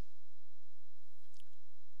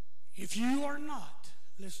 If you are not,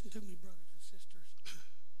 listen to me, brothers and sisters,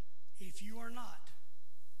 if you are not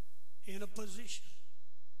in a position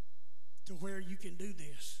to where you can do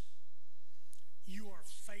this, you are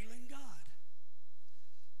failing God.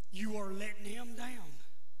 You are letting him down.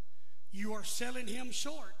 You are selling him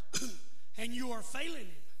short. And you are failing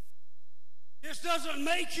him. This doesn't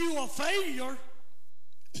make you a failure.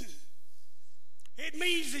 It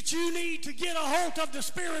means that you need to get a hold of the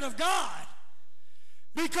Spirit of God.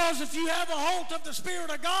 Because if you have a hold of the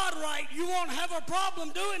Spirit of God right, you won't have a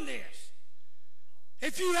problem doing this.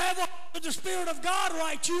 If you have a hold of the Spirit of God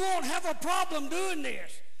right, you won't have a problem doing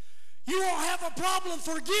this. You won't have a problem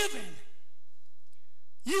forgiving.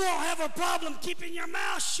 You won't have a problem keeping your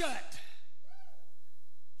mouth shut.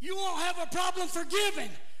 You won't have a problem forgiving.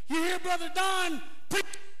 You hear Brother Don preach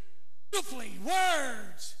beautifully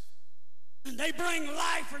words. And they bring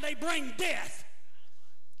life or they bring death.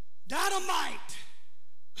 Dynamite.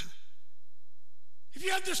 If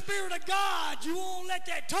you have the Spirit of God, you won't let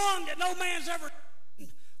that tongue that no man's ever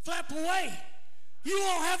flap away. You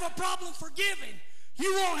won't have a problem forgiving.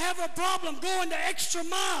 You won't have a problem going the extra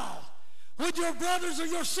mile with your brothers or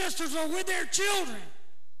your sisters or with their children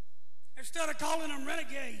instead of calling them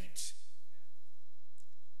renegades.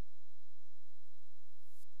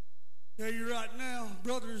 Tell you right now,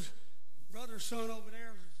 brother's son over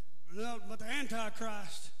there is nothing but the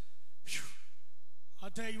Antichrist. Whew. I'll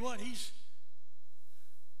tell you what, he's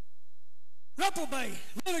reprobate,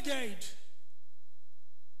 renegades.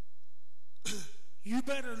 You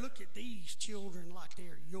better look at these children like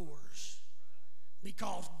they're yours,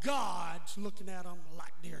 because God's looking at them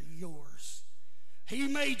like they're yours. He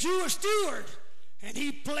made you a steward, and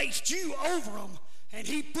he placed you over them, and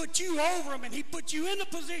he put you over them, and he put you in the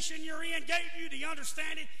position you're in, gave you the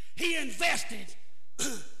understanding. He invested.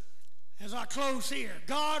 As I close here,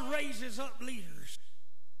 God raises up leaders,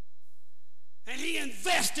 and he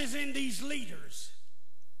invests in these leaders.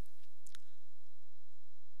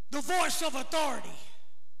 The voice of authority,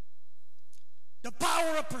 the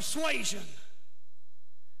power of persuasion,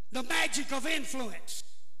 the magic of influence,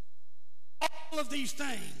 all of these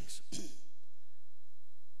things.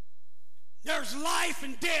 There's life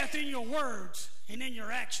and death in your words and in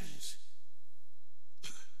your actions.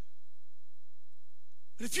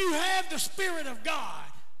 But if you have the Spirit of God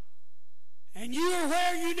and you are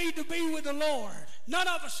where you need to be with the Lord, none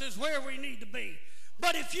of us is where we need to be.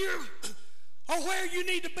 But if you or where you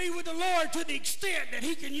need to be with the Lord to the extent that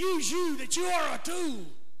he can use you, that you are a tool.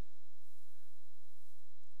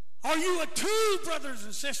 Are you a tool, brothers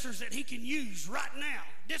and sisters, that he can use right now,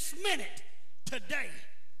 this minute, today?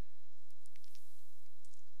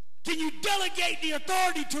 Can you delegate the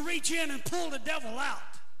authority to reach in and pull the devil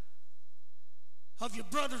out of your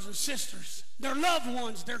brothers and sisters, their loved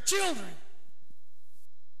ones, their children?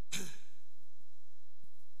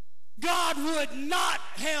 God would not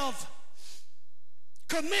have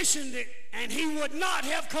commissioned it, and he would not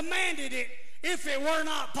have commanded it if it were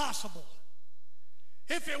not possible.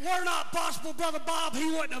 If it were not possible, Brother Bob, he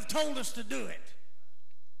wouldn't have told us to do it.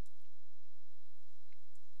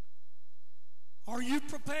 Are you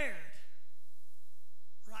prepared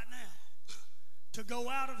right now to go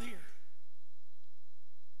out of here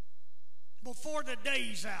before the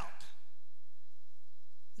day's out?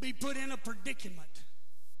 Be put in a predicament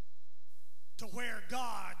to where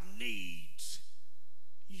God needs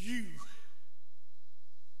you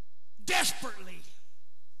desperately.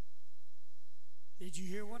 Did you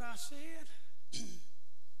hear what I said?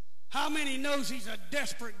 How many knows he's a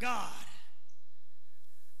desperate God?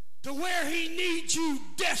 To where he needs you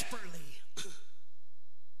desperately.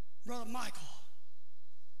 Brother Michael,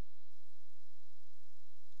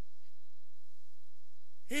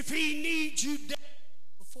 if he needs you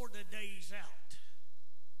before the day's out,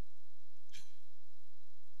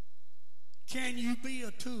 can you be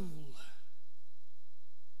a tool?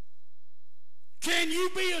 Can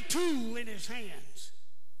you be a tool in his hands?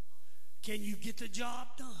 Can you get the job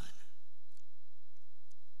done?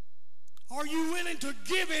 Are you willing to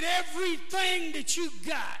give it everything that you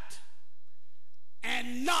got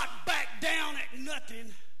and not back down at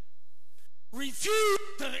nothing? Refuse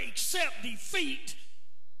to accept defeat.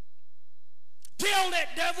 Tell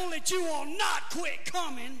that devil that you will not quit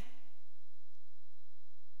coming,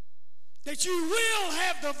 that you will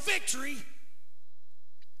have the victory,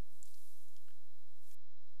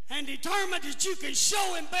 and determine that you can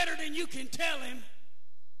show him better than you can tell him,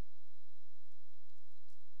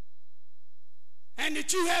 and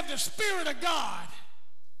that you have the Spirit of God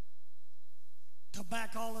to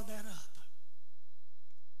back all of that up.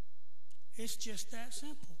 It's just that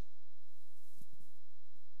simple.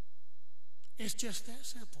 It's just that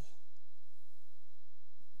simple.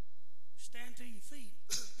 Stand to your feet.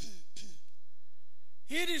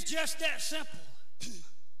 It is just that simple.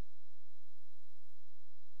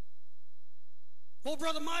 Well,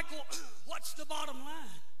 Brother Michael, what's the bottom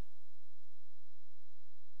line?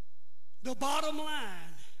 The bottom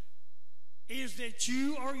line is that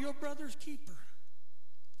you are your brother's keeper.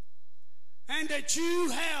 And that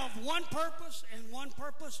you have one purpose and one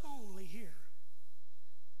purpose only here.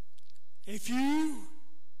 If you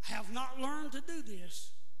have not learned to do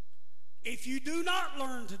this, if you do not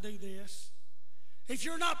learn to do this, if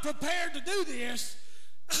you're not prepared to do this,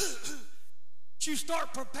 you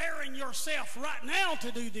start preparing yourself right now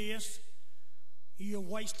to do this, you have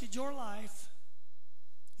wasted your life.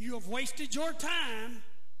 You have wasted your time.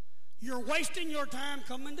 You're wasting your time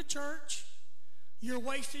coming to church. You're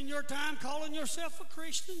wasting your time calling yourself a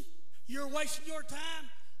Christian. You're wasting your time.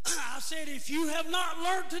 I said, if you have not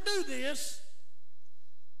learned to do this,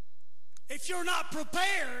 if you're not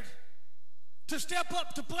prepared to step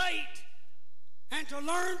up to plate and to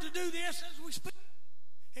learn to do this as we speak,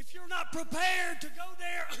 if you're not prepared to go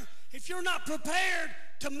there, if you're not prepared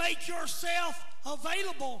to make yourself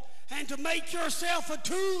available and to make yourself a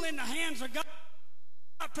tool in the hands of God,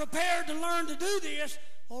 not prepared to learn to do this,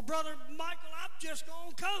 well, Brother Michael, I'm just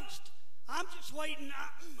going to coast. I'm just waiting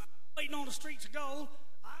on the streets of gold.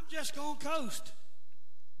 I'm just going to coast.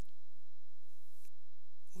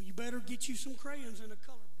 Well, you better get you some crayons and a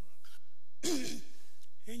color book.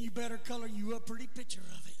 And you better color you a pretty picture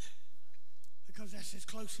of it, because that's as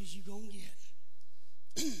close as you're going to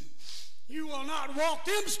get. You will not walk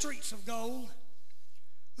them streets of gold.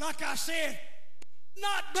 Like I said,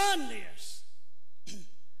 not done this,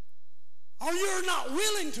 or you're not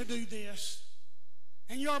willing to do this,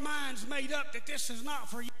 and your mind's made up that this is not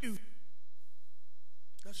for you.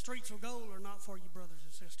 The streets of gold are not for you, brothers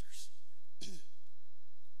and sisters.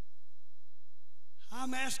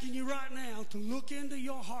 I'm asking you right now to look into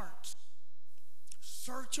your hearts.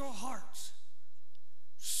 Search your hearts.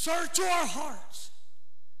 Search your hearts.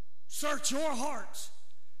 Search your hearts.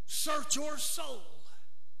 Search your soul.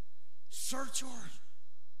 Search your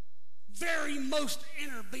very most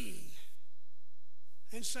inner being.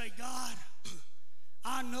 And say, God,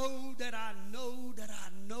 I know that I know that I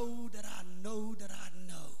know that I know that I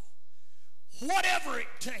know. Whatever it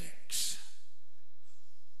takes.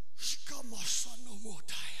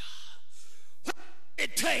 Whatever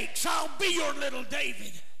it takes, I'll be your little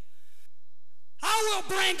David. I will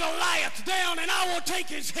bring Goliath down and I will take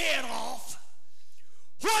his head off.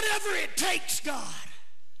 Whatever it takes, God.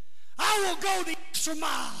 I will go the extra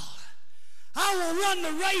mile. I will run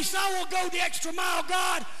the race. I will go the extra mile,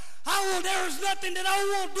 God. There is nothing that I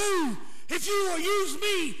won't do if you will use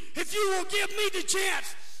me, if you will give me the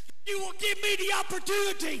chance, if you will give me the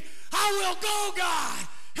opportunity. I will go, God.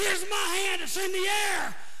 Here's my hand. It's in the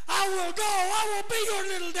air. I will go. I will be your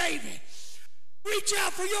little David. Reach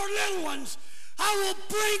out for your little ones. I will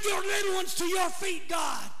bring your little ones to your feet,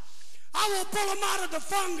 God. I will pull them out of the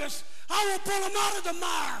fungus. I will pull them out of the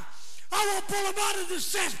mire. I will pull them out of the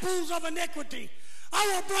cesspools of iniquity. I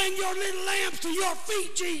will bring your little lambs to your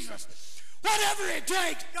feet, Jesus. Whatever it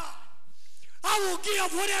takes, God. I will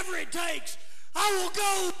give whatever it takes. I will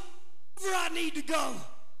go wherever I need to go.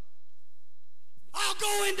 I'll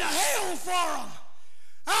go into hell for them.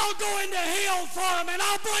 I'll go into hell for them, and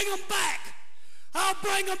I'll bring them back. I'll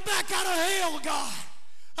bring them back out of hell, God.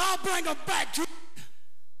 I'll bring them back to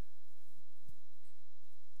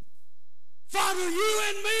Father, you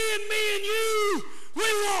and me and you, we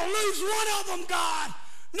won't lose one of them, God.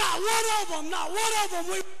 Not one of them, not one of them,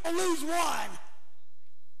 we won't lose one.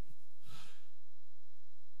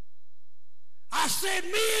 I said, me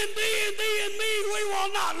and thee and thee and me, we will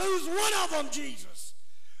not lose one of them, Jesus.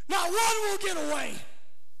 Not one will get away.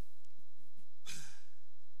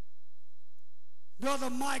 Brother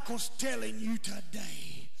Michael's telling you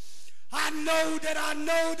today, I know that I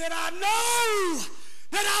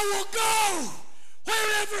will go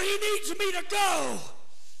wherever he needs me to go.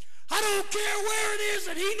 I don't care where it is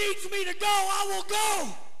that he needs me to go, I will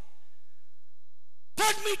go.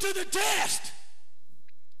 Put me to the test.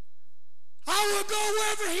 I will go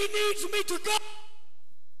wherever he needs me to go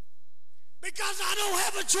because I don't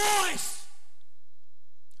have a choice.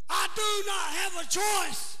 I do not have a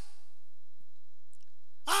choice.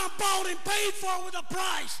 I'm bought and paid for with a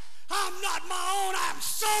price. I'm not my own. I'm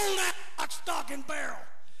sold out like stock and barrel.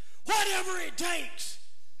 Whatever it takes,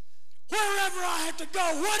 wherever I have to go,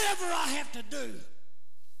 whatever I have to do,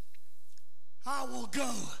 I will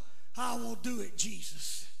go. I will do it,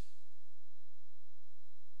 Jesus.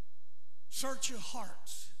 Search your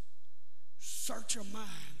hearts. Search your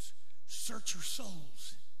minds. Search your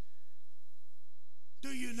souls. Do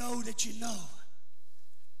you know that you're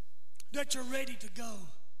ready to go?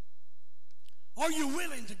 Are you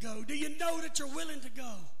willing to go? Do you know that you're willing to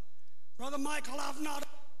go? Brother Michael, I've not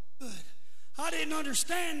understood. I didn't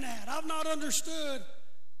understand that. I've not understood.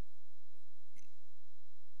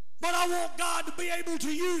 But I want God to be able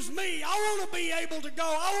to use me. I want to be able to go.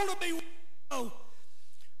 I want to be willing to go.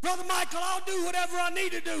 Brother Michael, I'll do whatever I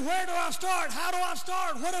need to do. Where do I start? How do I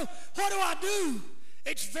start? What do I do?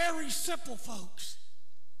 It's very simple, folks.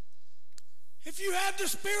 If you have the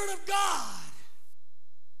Spirit of God,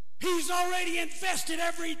 He's already invested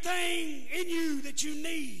everything in you that you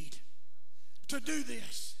need to do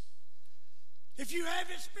this. If you have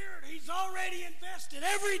His Spirit, He's already invested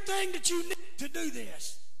everything that you need to do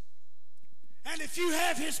this. And if you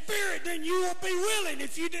have His Spirit, then you will be willing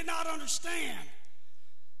if you did not understand.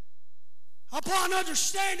 Upon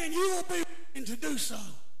understanding, you will be willing to do so.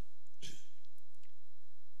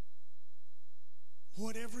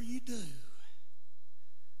 Whatever you do,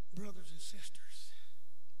 brothers and sisters,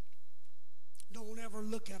 don't ever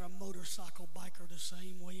look at a motorcycle biker the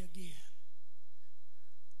same way again.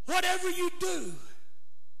 Whatever you do,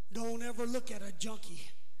 don't ever look at a junkie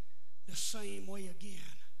the same way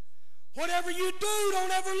again. Whatever you do,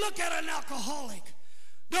 don't ever look at an alcoholic.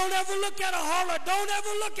 Don't ever look at a harlot. Don't ever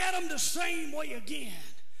look at them the same way again.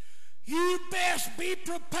 You best be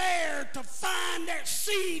prepared to find that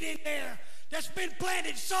seed in there that's been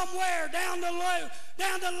planted somewhere down the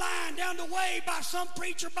line, down the way by some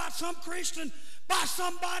preacher, by some Christian, by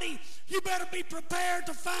somebody. You better be prepared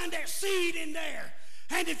to find that seed in there.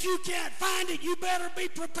 And if you can't find it, you better be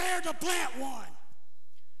prepared to plant one.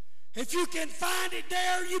 If you can find it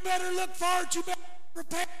there, you better look for it. You better be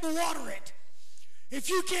prepared to water it. If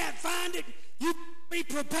you can't find it, you be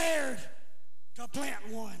prepared to plant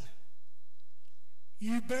one.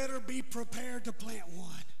 You better be prepared to plant one.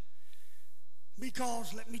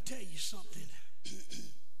 Because let me tell you something.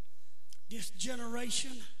 This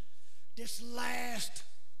generation, this last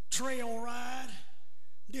trail ride,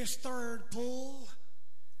 this third pull,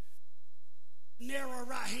 narrow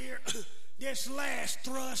right here, this last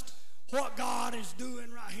thrust, what God is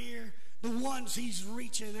doing right here, the ones He's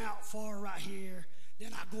reaching out for right here, they're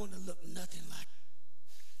not going to look nothing like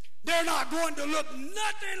you. They're not going to look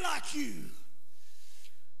nothing like you.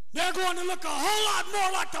 They're going to look a whole lot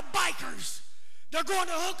more like the bikers They're going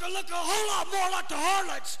to look a whole lot more like the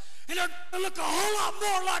harlots, and they're going to look a whole lot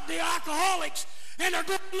more like the alcoholics, and they're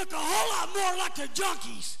going to look a whole lot more like the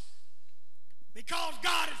junkies. Because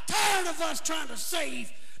God is tired of us trying to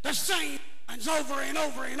save the same things over and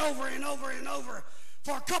over and over and over and over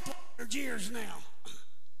for a couple hundred years now.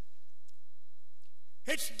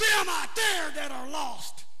 It's them out there that are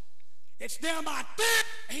lost. It's them out there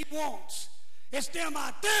he wants. It's them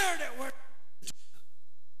out there that we're...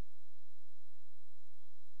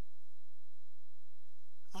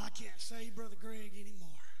 I can't save Brother Greg anymore.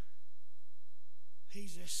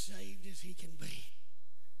 He's as saved as he can be.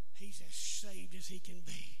 He's as saved as he can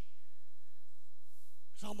be.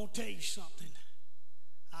 So I'm going to tell you something.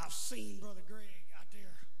 I've seen Brother Greg out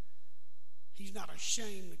there. He's not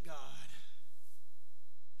ashamed of God.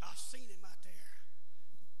 I've seen him out there.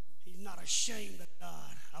 He's not ashamed of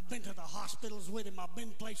God. I've been to the hospitals with him. I've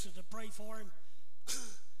been places to pray for him.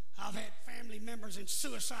 I've had family members in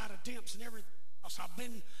suicide attempts and everything else. I've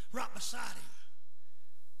been right beside him.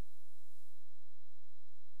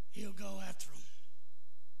 He'll go after them.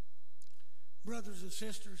 Brothers and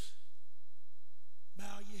sisters,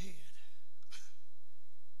 bow your head.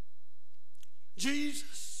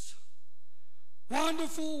 Jesus,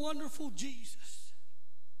 wonderful, wonderful Jesus.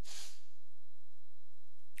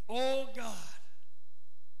 Oh God.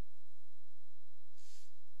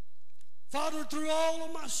 Father, through all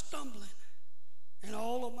of my stumbling and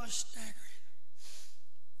all of my staggering,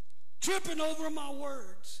 tripping over my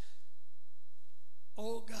words,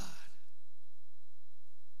 oh God,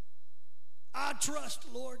 I trust,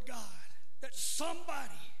 Lord God, that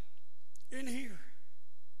somebody in here,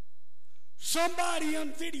 somebody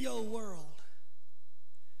in video world,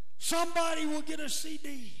 somebody will get a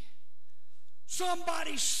CD.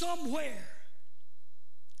 Somebody somewhere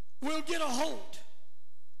will get a hold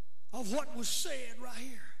of what was said right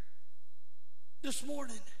here this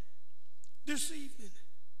morning, this evening.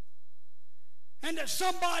 And that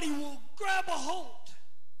somebody will grab a hold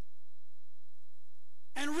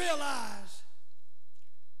and realize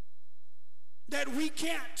that we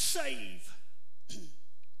can't save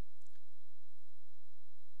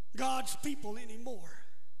God's people anymore.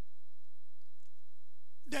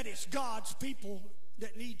 That it's God's people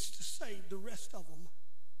that needs to save the rest of them.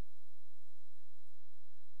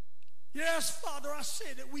 Yes, Father, I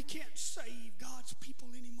said that we can't save God's people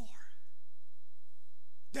anymore.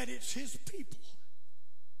 That it's his people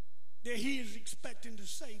that he is expecting to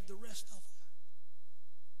save the rest of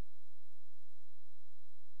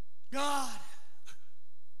them. God,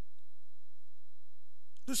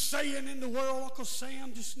 the saying in the world, Uncle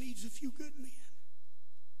Sam just needs a few good men.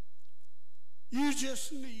 You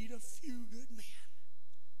just need a few good men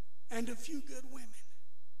and a few good women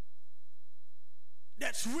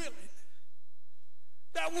that's willing,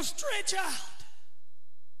 that will stretch out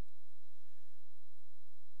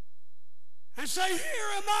and say,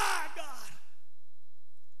 here am I, God.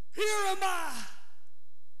 Here am I.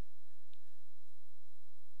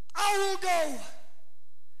 I will go.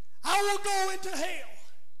 I will go into hell.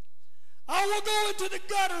 I will go into the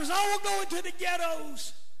gutters. I will go into the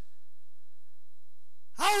ghettos.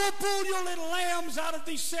 I will pull your little lambs out of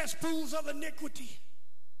these cesspools of iniquity.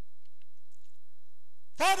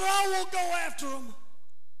 Father, I will go after them.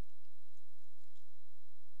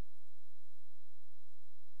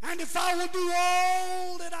 And if I will do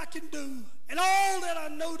all that I can do and all that I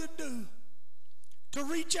know to do to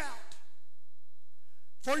reach out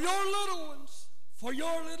for your little ones, for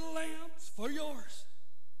your little lambs, for yours,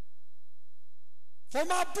 for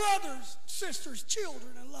my brothers, sisters,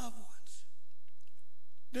 children, and loved ones,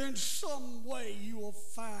 then some way you will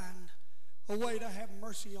find a way to have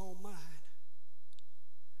mercy on mine.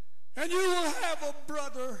 And you will have a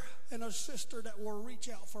brother and a sister that will reach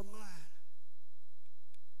out for mine.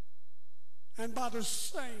 And by the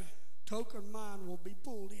same token, mine will be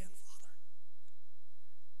pulled in, Father.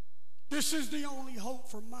 This is the only hope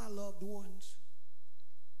for my loved ones,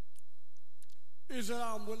 is that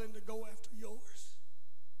I'm willing to go after yours.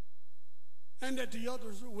 And that the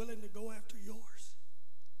others are willing to go after yours.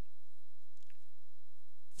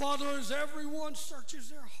 Father, as everyone searches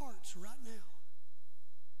their hearts right now,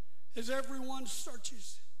 as everyone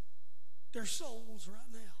searches their souls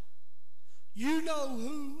right now, you know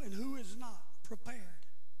who and who is not prepared.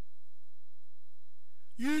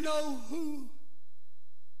 You know who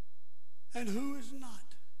and who is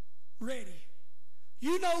not ready.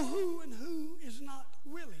 You know who and who is not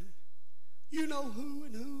willing. You know who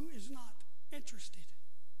and who is not interested.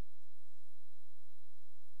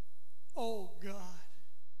 Oh God,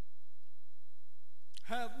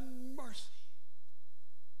 have mercy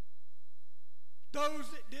Those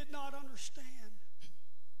that did not understand,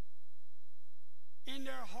 in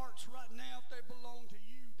their hearts right now, if they belong to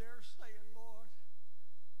you, they're saying, Lord,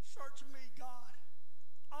 search me, God.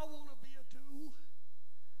 I want to be a tool.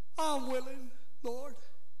 I'm willing, Lord.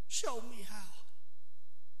 Show me how.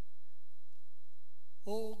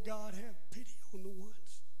 Oh, God, have pity on the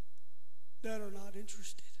ones that are not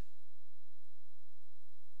interested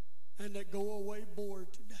and that go away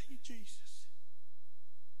bored today, Jesus.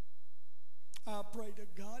 I pray to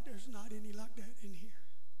God there's not any like that in here.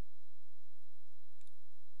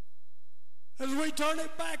 As we turn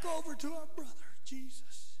it back over to our brother,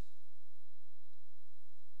 Jesus.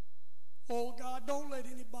 Oh, God, don't let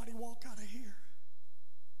anybody walk out of here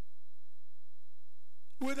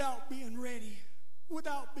without being ready,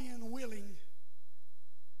 without being willing,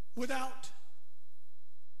 without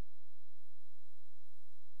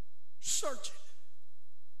searching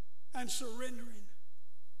and surrendering.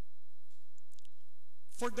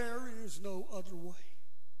 For there is no other way.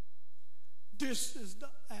 This is the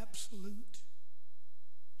absolute.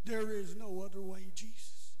 There is no other way,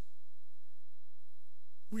 Jesus.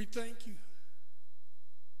 We thank you.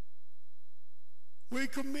 We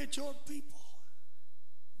commit your people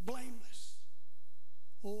blameless,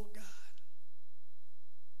 oh God,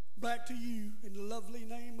 back to you in the lovely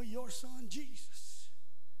name of your Son, Jesus.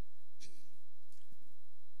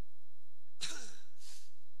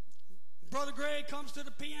 Brother Greg comes to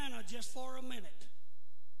the piano just for a minute.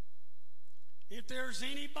 If there's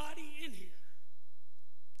anybody in here